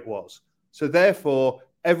to where it was. So therefore,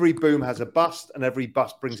 every boom has a bust and every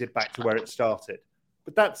bust brings it back to where it started.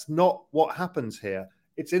 But that's not what happens here.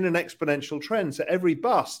 It's in an exponential trend. So every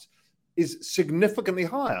bust is significantly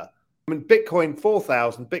higher. I mean, Bitcoin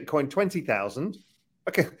 4,000, Bitcoin 20,000.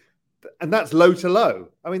 Okay. And that's low to low.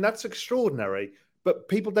 I mean, that's extraordinary. But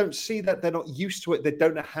people don't see that. They're not used to it. They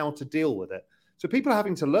don't know how to deal with it. So people are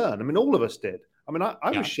having to learn. I mean, all of us did. I mean, I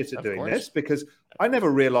was shit at doing this because I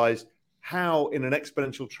never realized how in an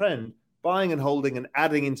exponential trend, buying and holding and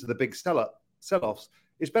adding into the big sell-offs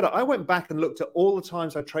is better. I went back and looked at all the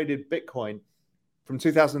times I traded Bitcoin from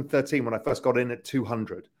 2013 when I first got in at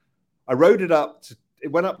 200. I rode it up to,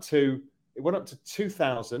 it went up to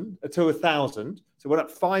 2,000 to 1,000. So it went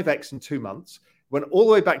up 5x in 2 months. Went all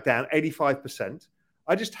the way back down 85%.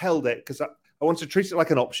 I just held it because I wanted to treat it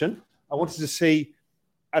like an option. I wanted to see,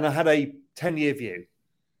 and I had a 10-year view.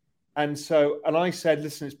 And I said,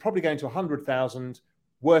 listen, it's probably going to 100,000,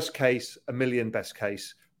 worst case, 1 million, best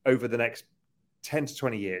case over the next 10 to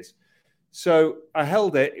 20 years. So I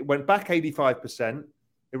held it. It went back 85%.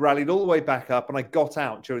 It rallied all the way back up, and I got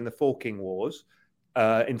out during the forking wars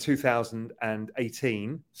in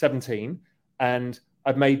 2018, 17, and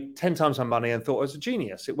I've made 10 times my money and thought I was a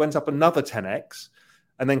genius. It went up another 10x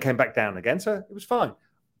and then came back down again. So it was fine.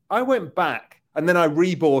 I went back and then I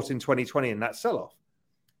rebought in 2020 in that sell-off.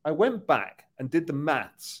 I went back and did the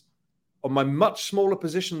maths on my much smaller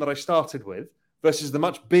position that I started with versus the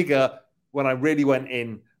much bigger when I really went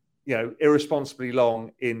in, irresponsibly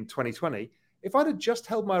long in 2020. If I'd have just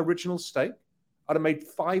held my original stake, I'd have made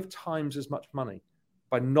 5 times as much money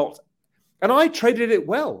by not. And I traded it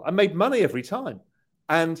well. I made money every time.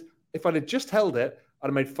 And if I'd have just held it, I'd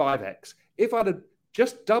have made 5x. If I'd have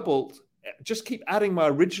just doubled, just keep adding my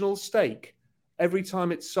original stake every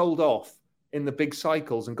time it sold off in the big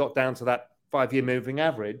cycles and got down to that 5-year moving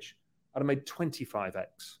average, I'd have made 25x.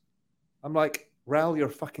 I'm like, Raoul, you're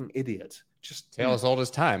a fucking idiot. Just tale as old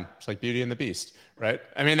as time. It's like Beauty and the Beast, right?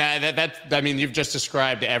 I mean, you've just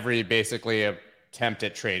described every basically attempt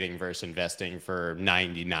at trading versus investing for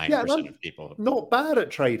 99% of people. Not bad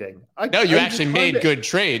at trading. No, you actually made good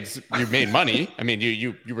trades. You made money. I mean,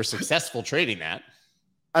 you were successful trading that.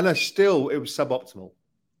 And it was suboptimal.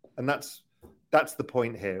 And that's the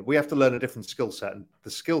point here. We have to learn a different skill set. And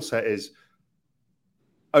the skill set is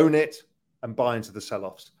own it and buy into the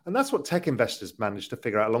sell-offs. And that's what tech investors managed to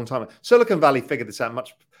figure out a long time ago. Silicon Valley figured this out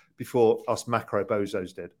much before us macro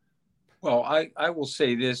bozos did. Well, I will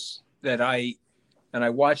say this, that I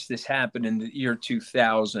watched this happen in the year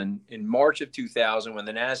 2000, in March of 2000, when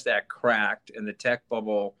the NASDAQ cracked and the tech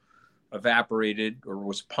bubble evaporated or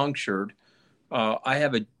was punctured. I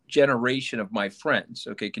have a generation of my friends,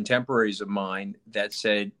 contemporaries of mine, that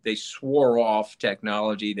said they swore off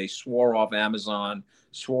technology. They swore off Amazon,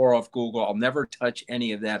 swore off Google. I'll never touch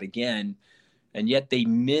any of that again. And yet they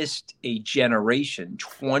missed a generation,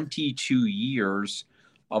 22 years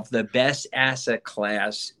of the best asset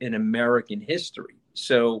class in American history.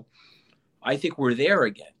 So I think we're there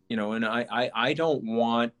again, and I don't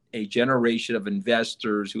want a generation of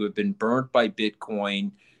investors who have been burnt by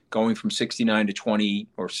Bitcoin going from 69 to 20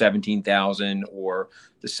 or 17,000, or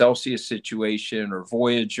the Celsius situation, or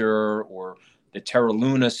Voyager, or the Terra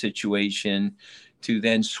Luna situation, to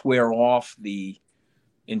then swear off the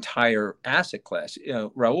entire asset class.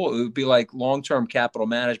 Raoul, it would be like long-term capital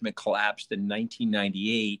management collapsed in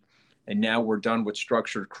 1998, and now we're done with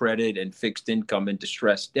structured credit and fixed income and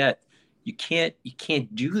distressed debt. You can't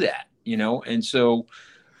do that, And so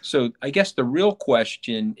So I guess the real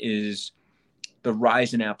question is the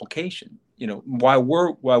rise in application. While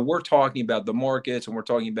we're talking about the markets and we're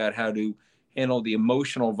talking about how to handle the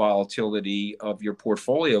emotional volatility of your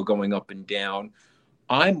portfolio going up and down,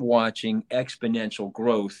 I'm watching exponential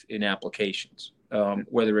growth in applications,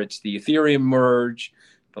 whether it's the Ethereum merge,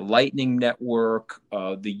 the Lightning Network,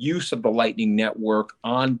 the use of the Lightning Network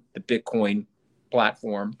on the Bitcoin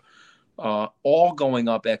platform, all going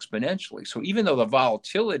up exponentially. So even though the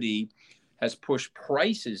volatility has pushed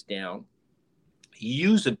prices down,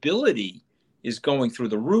 usability is going through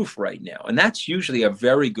the roof right now. And that's usually a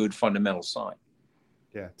very good fundamental sign.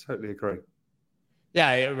 Yeah, totally agree.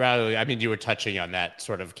 Yeah, Raoul, I mean, you were touching on that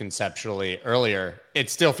sort of conceptually earlier.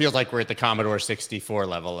 It still feels like we're at the Commodore 64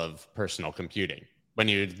 level of personal computing when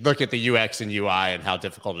you look at the UX and UI and how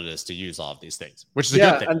difficult it is to use all of these things, which is a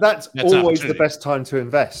good thing. And that's always the best time to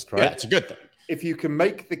invest, right? Yeah, it's a good thing. If you can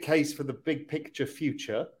make the case for the big picture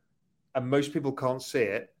future, and most people can't see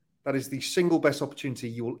it, that is the single best opportunity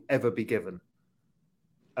you will ever be given.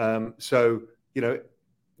 So,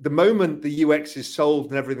 the moment the UX is solved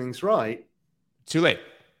and everything's right, too late.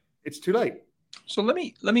 It's too late. So let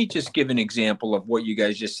me just give an example of what you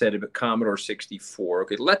guys just said about Commodore 64.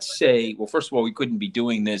 Okay, let's say, well, first of all, we couldn't be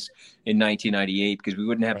doing this in 1998 because we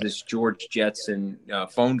wouldn't have this George Jetson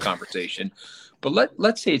phone conversation. But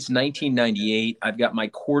let's say it's 1998. I've got my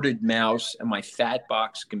corded mouse and my fat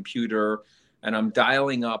box computer, and I'm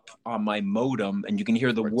dialing up on my modem, and you can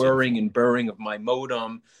hear the whirring and burring of my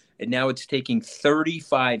modem. And now it's taking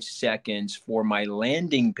 35 seconds for my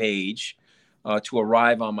landing page to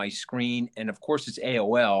arrive on my screen. And of course, it's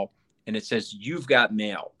AOL, and it says, "You've got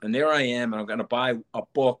mail." And there I am, and I'm going to buy a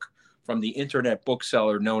book from the internet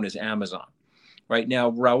bookseller known as Amazon. Right now,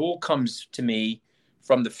 Raoul comes to me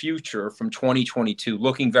from the future, from 2022,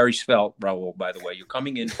 looking very svelte, Raoul, by the way. You're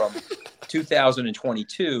coming in from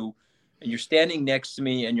 2022, and you're standing next to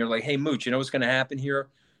me, and you're like, "Hey, Mooch, you know what's going to happen here?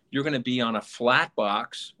 You're going to be on a flat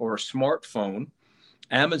box or a smartphone.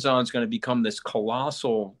 Amazon's going to become this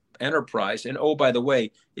colossal enterprise. And oh, by the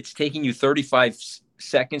way, it's taking you 35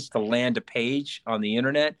 seconds to land a page on the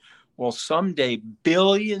internet. Well, someday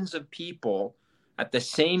billions of people at the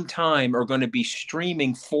same time are going to be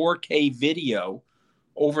streaming 4K video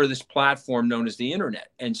over this platform known as the internet."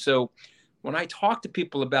 And so when I talk to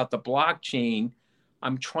people about the blockchain,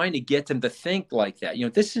 I'm trying to get them to think like that.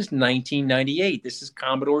 This is 1998. This is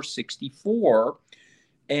Commodore 64.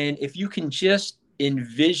 And if you can just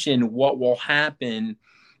envision what will happen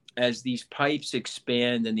as these pipes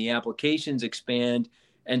expand and the applications expand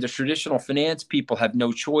and the traditional finance people have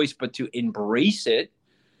no choice but to embrace it,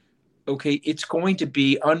 okay, it's going to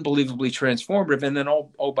be unbelievably transformative. And then,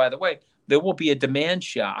 oh, by the way, there will be a demand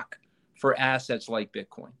shock for assets like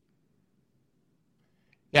Bitcoin.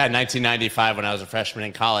 Yeah, in 1995, when I was a freshman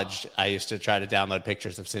in college, I used to try to download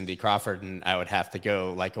pictures of Cindy Crawford, and I would have to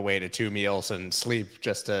go away to 2 meals and sleep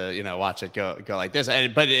just to watch it go like this.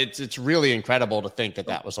 But it's really incredible to think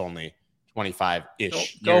that was only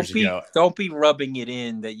 25-ish years ago. Don't be rubbing it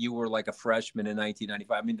in that you were like a freshman in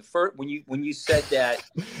 1995. I mean, the first when you said that,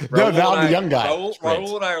 no, I'm the young guy.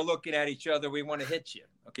 Raoul and I are looking at each other. We want to hit you.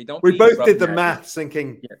 Okay, don't. We both did the maths,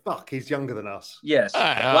 thinking, "Fuck, he's younger than us." Yes,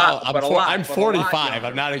 I'm 45.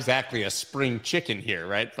 I'm not exactly a spring chicken here,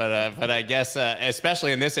 right? But I guess,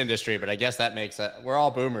 especially in this industry, but I guess that makes we're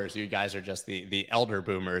all boomers. You guys are just the elder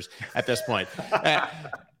boomers at this point.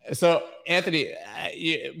 So, Anthony,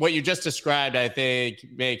 what you just described, I think,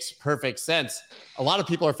 makes perfect sense. A lot of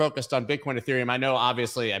people are focused on Bitcoin, Ethereum. I know,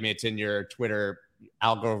 obviously, it's in your Twitter.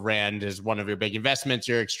 Algorand is one of your big investments.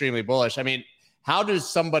 You're extremely bullish. I mean, how does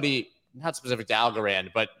somebody, not specific to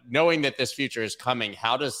Algorand, but knowing that this future is coming,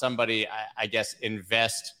 how does somebody, I guess,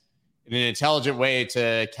 invest in an intelligent way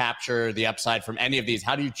to capture the upside from any of these?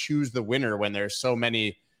 How do you choose the winner when there's so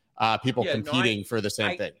many people competing for the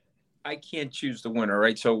same thing? I can't choose the winner,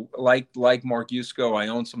 right? So like Mark Yusko, I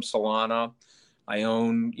own some Solana. I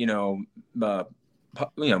own,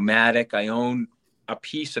 Matic. I own a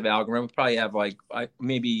piece of Algorand. We probably have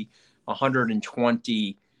maybe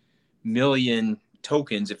 120 million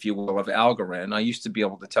tokens, if you will, of Algorand. I used to be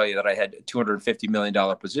able to tell you that I had a $250 million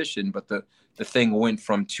position, but the thing went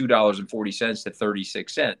from $2.40 to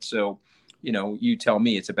 36 cents. So, you tell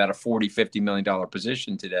me it's about a $40-50 million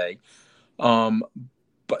position today.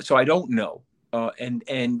 But so I don't know.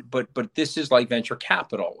 But this is like venture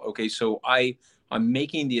capital. Okay. So I'm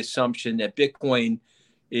making the assumption that Bitcoin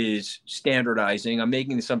is standardizing. I'm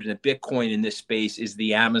making the assumption that Bitcoin in this space is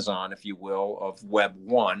the Amazon, if you will, of Web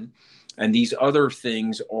 1. And these other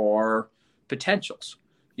things are potentials.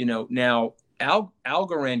 Now,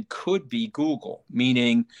 Algorand could be Google,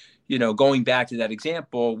 meaning, going back to that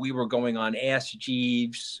example, we were going on Ask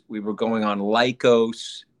Jeeves, we were going on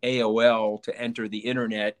Lycos, AOL to enter the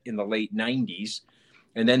internet in the late 90s.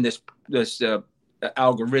 And then this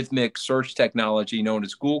algorithmic search technology known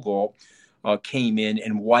as Google came in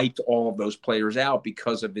and wiped all of those players out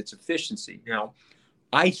because of its efficiency. Now,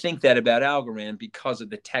 I think that about Algorand because of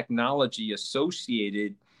the technology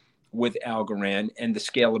associated with Algorand and the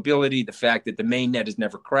scalability, the fact that the mainnet is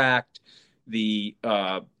never cracked, the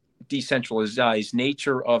decentralized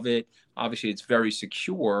nature of it. Obviously, it's very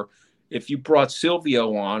secure. If you brought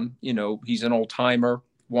Silvio on, he's an old timer,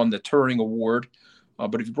 won the Turing Award.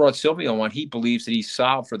 But if you brought Silvio on, he believes that he's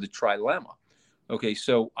solved for the trilemma. Okay,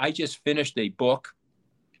 so I just finished a book.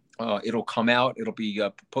 It'll come out. It'll be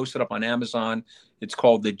posted up on Amazon. It's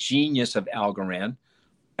called The Genius of Algorand.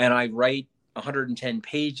 And I write 110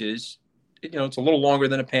 pages. It's a little longer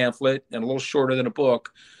than a pamphlet and a little shorter than a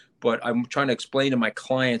book. But I'm trying to explain to my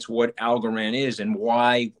clients what Algorand is and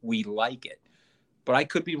why we like it. But I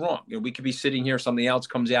could be wrong. We could be sitting here, something else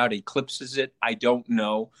comes out, eclipses it. I don't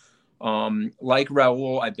know. Like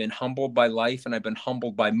Raoul, I've been humbled by life and I've been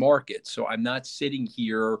humbled by markets. So I'm not sitting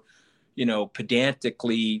here,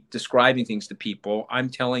 pedantically describing things to people. I'm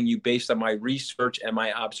telling you based on my research and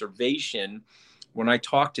my observation, when I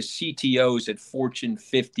talk to CTOs at Fortune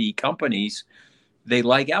 50 companies, they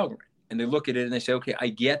like Algorand and they look at it and they say, okay, I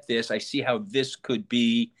get this. I see how this could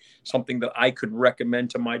be something that I could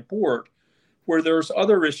recommend to my board. Where there's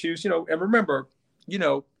other issues, and remember,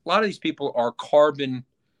 a lot of these people are carbon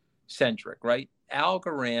centric, right?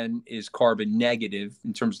 Algorand is carbon negative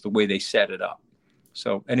in terms of the way they set it up.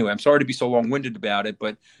 So anyway, I'm sorry to be so long-winded about it,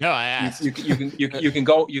 but no, I asked. You can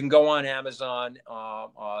go on Amazon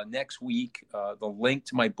next week. The link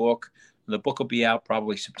to my book, the book will be out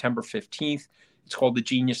probably September 15th. It's called The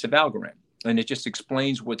Genius of Algorand, and it just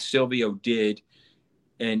explains what Silvio did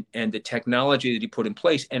and the technology that he put in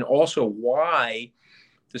place, and also why,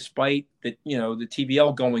 despite the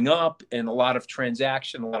TVL going up and a lot of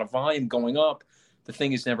transaction, a lot of volume going up, the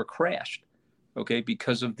thing has never crashed. Okay,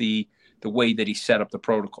 because of the way that he set up the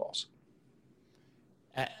protocols.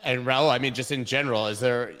 And Raoul, I mean, just in general,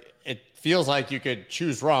 it feels like you could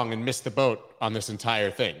choose wrong and miss the boat on this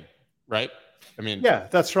entire thing, right? I mean, yeah,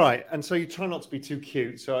 that's right. And so you try not to be too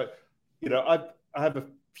cute. So, I have a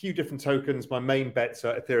few different tokens. My main bets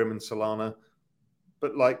are Ethereum and Solana.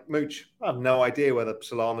 But like Mooch, I have no idea whether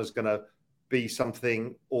Solana is going to be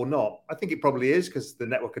something or not. I think it probably is because the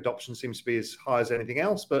network adoption seems to be as high as anything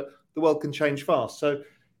else, but the world can change fast. So,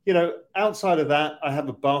 outside of that, I have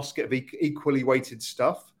a basket of equally weighted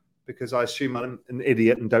stuff because I assume I'm an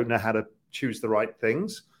idiot and don't know how to choose the right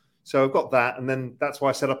things. So I've got that. And then that's why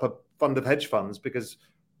I set up a fund of hedge funds, because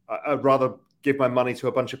I'd rather give my money to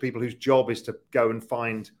a bunch of people whose job is to go and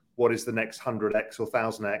find what is the next 100x or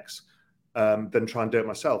 1000x than try and do it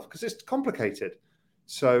myself, because it's complicated.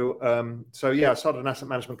 So I started an asset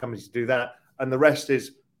management company to do that. And the rest is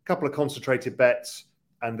a couple of concentrated bets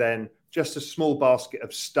and then just a small basket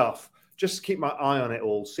of stuff. Just to keep my eye on it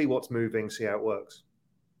all, see what's moving, see how it works.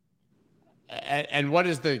 And what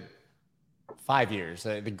is the 5 years,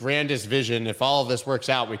 the grandest vision? If all of this works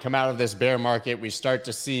out, we come out of this bear market, we start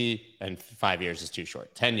to see, and 5 years is too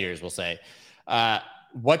short, 10 years, we'll say.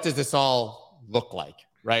 What does this all look like,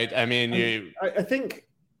 right? I mean, I think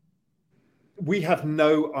we have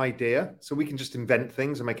no idea, so we can just invent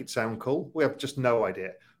things and make it sound cool. We have just no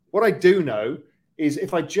idea. What I do know is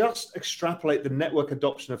if I just extrapolate the network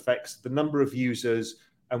adoption effects, the number of users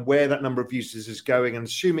and where that number of users is going, and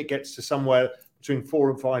assume it gets to somewhere between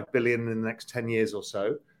 4 and 5 billion in the next 10 years or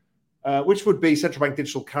so, which would be central bank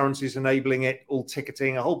digital currencies enabling it, all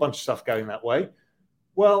ticketing, a whole bunch of stuff going that way.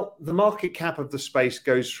 Well, the market cap of the space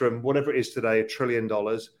goes from whatever it is today, $1 trillion,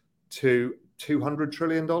 to $200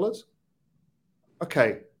 trillion.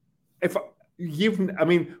 Okay.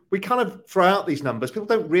 We kind of throw out these numbers. People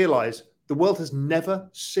don't realize the world has never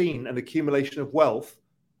seen an accumulation of wealth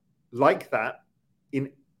like that in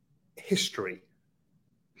history.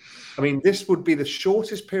 I mean, this would be the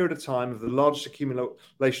shortest period of time of the largest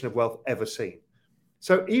accumulation of wealth ever seen.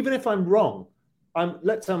 So even if I'm wrong,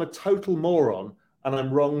 let's say I'm a total moron and I'm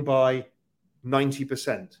wrong by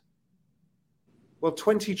 90%. Well,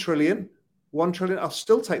 20 trillion, 1 trillion, I'll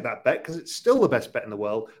still take that bet because it's still the best bet in the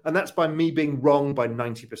world. And that's by me being wrong by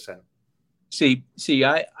 90%.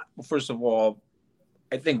 First of all,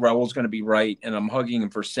 I think Raoul's going to be right, and I'm hugging him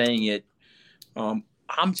for saying it.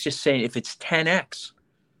 I'm just saying if it's 10x,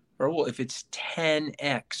 Raoul, if it's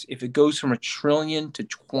 10x, if it goes from $1 trillion to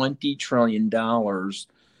 $20 trillion,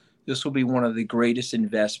 this will be one of the greatest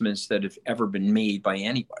investments that have ever been made by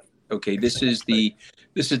anybody. Okay, this is the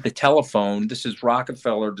telephone. This is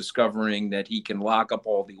Rockefeller discovering that he can lock up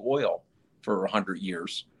all the oil for 100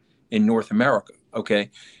 years in North America. Okay,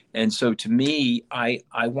 and so to me, I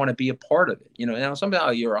want to be a part of it. Now somehow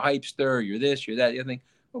you're a hypester, you're this, you're that, you're thing.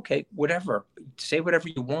 Okay, whatever. Say whatever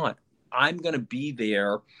you want. I'm going to be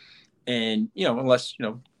there, and unless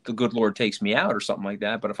the good Lord takes me out or something like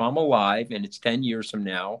that. But if I'm alive and it's 10 years from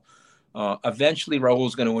now, eventually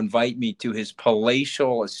Raoul's going to invite me to his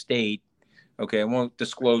palatial estate. Okay, I won't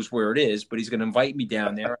disclose where it is, but he's going to invite me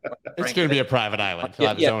down there. It's going to be a private island. He'll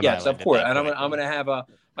have his own yes, island of course. at that And point. I'm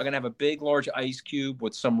going to have a big, large ice cube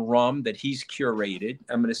with some rum that he's curated.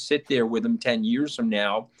 I'm going to sit there with him 10 years from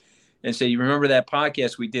now and say, you remember that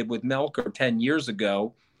podcast we did with Melker 10 years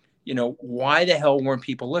ago? Why the hell weren't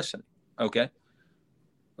people listening? Okay.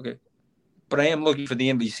 But I am looking for the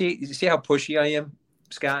invite. You see how pushy I am,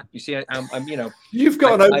 Scott? You see, I'm You've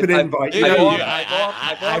got an open invite.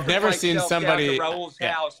 I've never seen somebody to Raoul's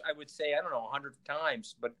house. I would say, I don't know, 100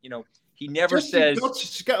 times, but he never says. You've got to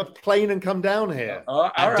just get a plane and come down here.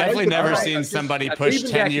 I've definitely never seen somebody push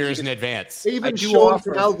 10 years in advance. Even Sean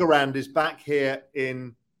from Algorand is back here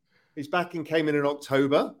came in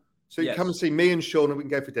October. So you come and see me and Sean and we can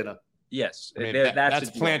go for dinner. Yes. I mean, that's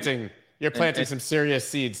planting. You're planting some serious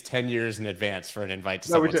seeds 10 years in advance for an invite to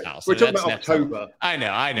someone's house. We're talking about October. I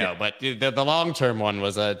know. But the long-term one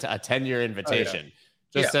was a 10-year invitation.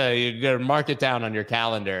 Just you mark it down on your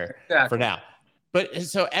calendar for now. But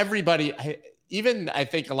so everybody, even I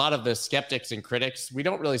think a lot of the skeptics and critics, we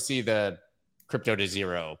don't really see the crypto to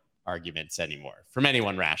zero arguments anymore from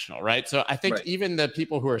anyone rational, right? So I think even the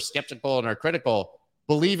people who are skeptical and are critical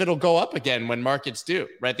believe it'll go up again when markets do,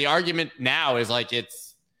 right? The argument now is like it's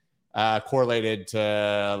correlated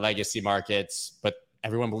to legacy markets, but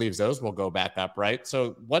everyone believes those will go back up, right?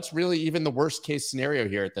 So what's really even the worst case scenario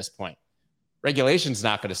here at this point? Regulation's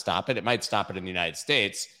not going to stop it. It might stop it in the United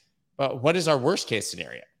States, but what is our worst case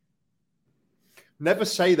scenario? Never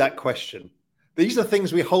say that question. These are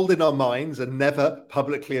things we hold in our minds and never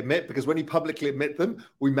publicly admit, because when you publicly admit them,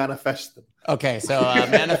 we manifest them. Okay, so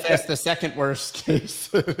manifest the second worst case.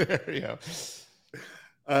 There you go.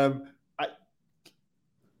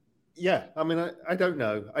 I don't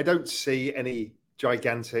know. I don't see any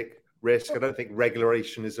gigantic risk. I don't think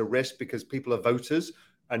regulation is a risk because people are voters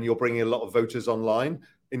and you're bringing a lot of voters online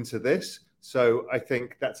into this. So I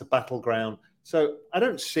think that's a battleground. So I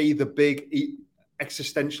don't see the big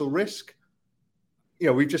existential risk.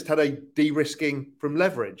 We've just had a de-risking from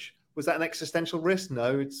leverage. Was that an existential risk?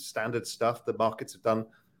 No, it's standard stuff that markets have done,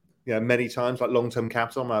 many times, like long-term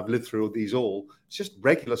capital. I've lived through these all. It's just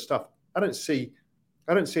regular stuff. I don't see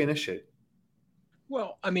an issue.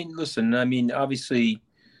 Well, listen, obviously,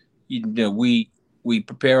 we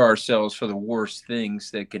prepare ourselves for the worst things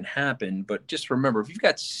that can happen. But just remember, if you've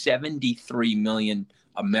got 73 million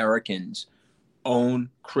Americans own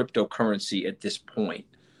cryptocurrency at this point,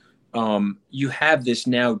 you have this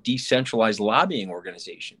now decentralized lobbying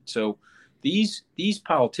organization. So these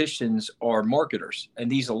politicians are marketers, and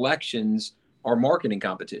these elections are marketing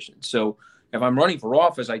competitions. So if I'm running for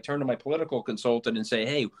office, I turn to my political consultant and say,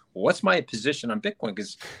 hey, what's my position on Bitcoin?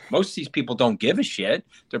 Because most of these people don't give a shit.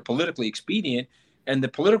 They're politically expedient. And the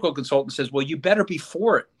political consultant says, well, you better be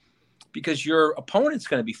for it because your opponent's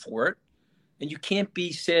going to be for it. And you can't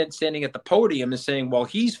be standing at the podium and saying, well,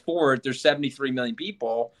 he's for it. There's 73 million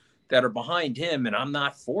people that are behind him and I'm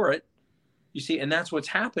not for it. You see, and that's what's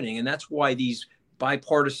happening. And that's why these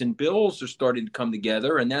bipartisan bills are starting to come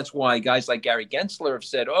together. And that's why guys like Gary Gensler have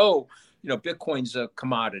said, Bitcoin's a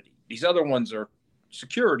commodity. These other ones are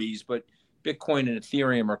securities, but Bitcoin and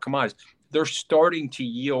Ethereum are commodities. They're starting to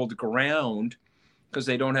yield ground because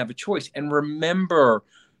they don't have a choice. And remember,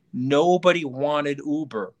 nobody wanted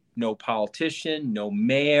Uber. No politician, no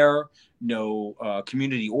mayor, no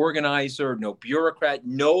community organizer, no bureaucrat.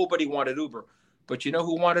 Nobody wanted Uber. But you know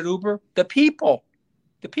who wanted Uber? The people.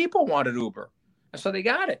 The people wanted Uber. And so they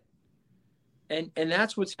got it. And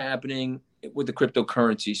that's what's happening with the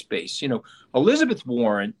cryptocurrency space. Elizabeth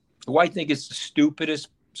Warren, who I think is the stupidest,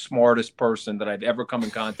 smartest person that I've ever come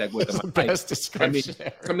in contact with in my life. Best description.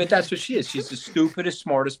 That's what she is. She's the stupidest,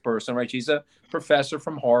 smartest person, right? She's a professor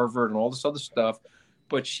from Harvard and all this other stuff,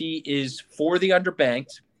 but she is for the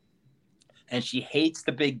underbanked, and she hates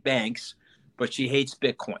the big banks, but she hates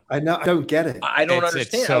Bitcoin. I know. I don't get it. I don't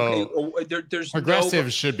understand. There's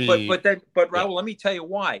progressives should be. But Raoul, let me tell you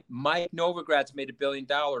why. Mike Novogratz made $1 billion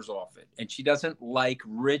off it, and she doesn't like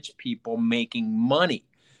rich people making money,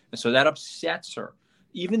 and so that upsets her.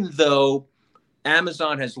 Even though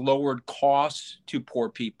Amazon has lowered costs to poor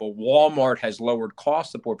people, Walmart has lowered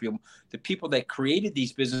costs to poor people, the people that created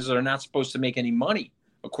these businesses are not supposed to make any money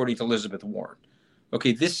according to Elizabeth Warren.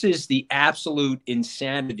 Okay, this is the absolute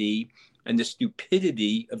insanity and the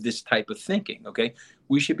stupidity of this type of thinking. Okay,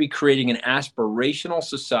 we should be creating an aspirational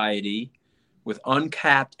society with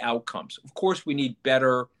uncapped outcomes. Of course, we need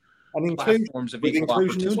better platforms of equal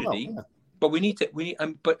opportunity. Well, yeah.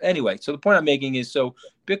 But but anyway, so the point I'm making is, so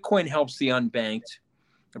Bitcoin helps the unbanked.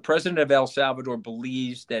 The president of El Salvador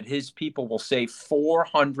believes that his people will save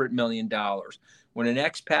 $400 million. When an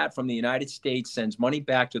expat from the United States sends money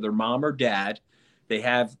back to their mom or dad,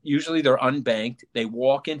 usually they're unbanked. They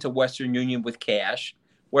walk into Western Union with cash.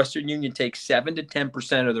 Western Union takes 7 to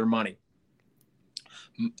 10% of their money.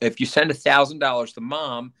 If you send $1,000 to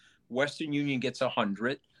mom, Western Union gets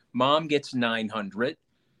 100. Mom gets 900.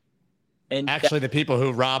 And actually, the people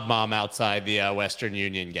who rob mom outside the Western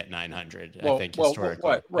Union get 900. I think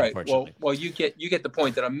historically, right. Well, you get the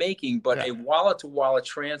point that I'm making. But a wallet-to-wallet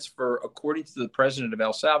transfer, according to the president of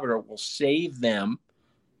El Salvador, will save them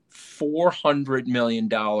 $400 million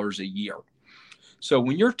a year. So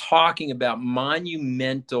when you're talking about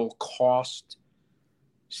monumental cost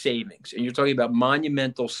savings, and you're talking about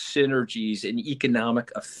monumental synergies and economic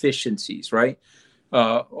efficiencies, right?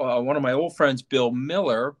 One of my old friends, Bill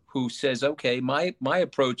Miller, who says, okay, my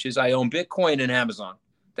approach is I own Bitcoin and Amazon.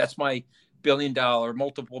 That's my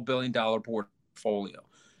multiple billion dollar portfolio.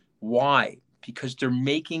 Why? Because they're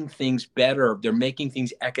making things better. They're making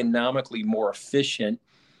things economically more efficient.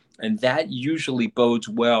 And that usually bodes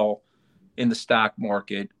well in the stock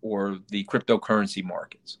market or the cryptocurrency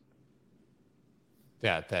markets.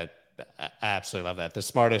 Yeah, I absolutely love that. The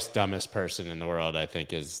smartest, dumbest person in the world, I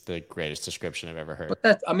think, is the greatest description I've ever heard. But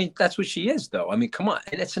that's what she is, though. I mean, come on.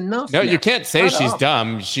 And it's enough. No, you can't say she's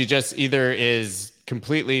dumb. She just either is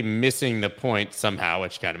completely missing the point somehow,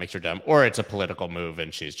 which kind of makes her dumb, or it's a political move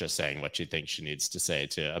and she's just saying what she thinks she needs to say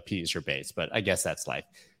to appease her base. But I guess that's life.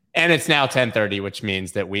 And it's now 10:30, which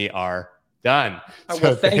means that we are done.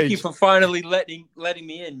 Well, thank you for finally letting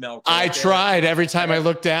me in, Mel. I tried. Every time I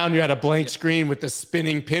looked down, you had a blank screen with the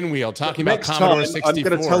spinning pinwheel talking about Commodore 64. I'm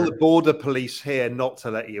going to tell the border police here not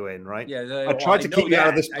to let you in, right? Yeah, I tried to keep you out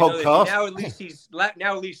of this podcast.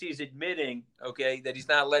 Now at least he's admitting, okay, that he's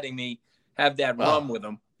not letting me have that rum with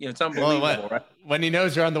him. You know, it's unbelievable, right? When he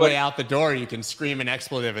knows you're on the way out the door, you can scream an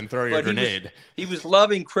expletive and throw your grenade. He was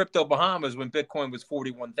loving Crypto Bahamas when Bitcoin was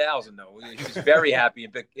 41,000, though. He was very happy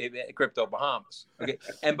in Crypto Bahamas. Okay.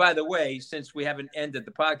 And by the way, since we haven't ended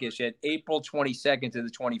the podcast yet, April 22nd to the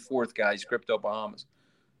 24th, guys, Crypto Bahamas.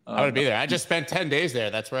 I would be there. I just spent 10 days there.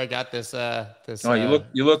 That's where I got this.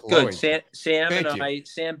 You look good. Sam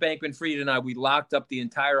Bankman-Fried and I, we locked up the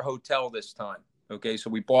entire hotel this time. Okay, so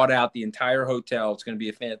we bought out the entire hotel. It's going to be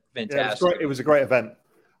a fantastic. Yeah, it was a great event.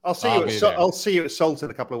 I'll see you at Salt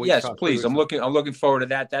in a couple of weeks. Yes, please. I'm looking forward to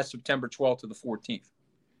that. That's September 12th to the 14th.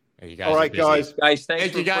 You guys all right, guys.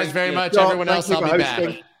 Thank you guys very much. Everyone else, I'll be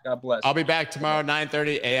back. God bless. I'll be back tomorrow,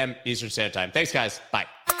 9:30 a.m. Eastern Standard Time. Thanks, guys. Bye.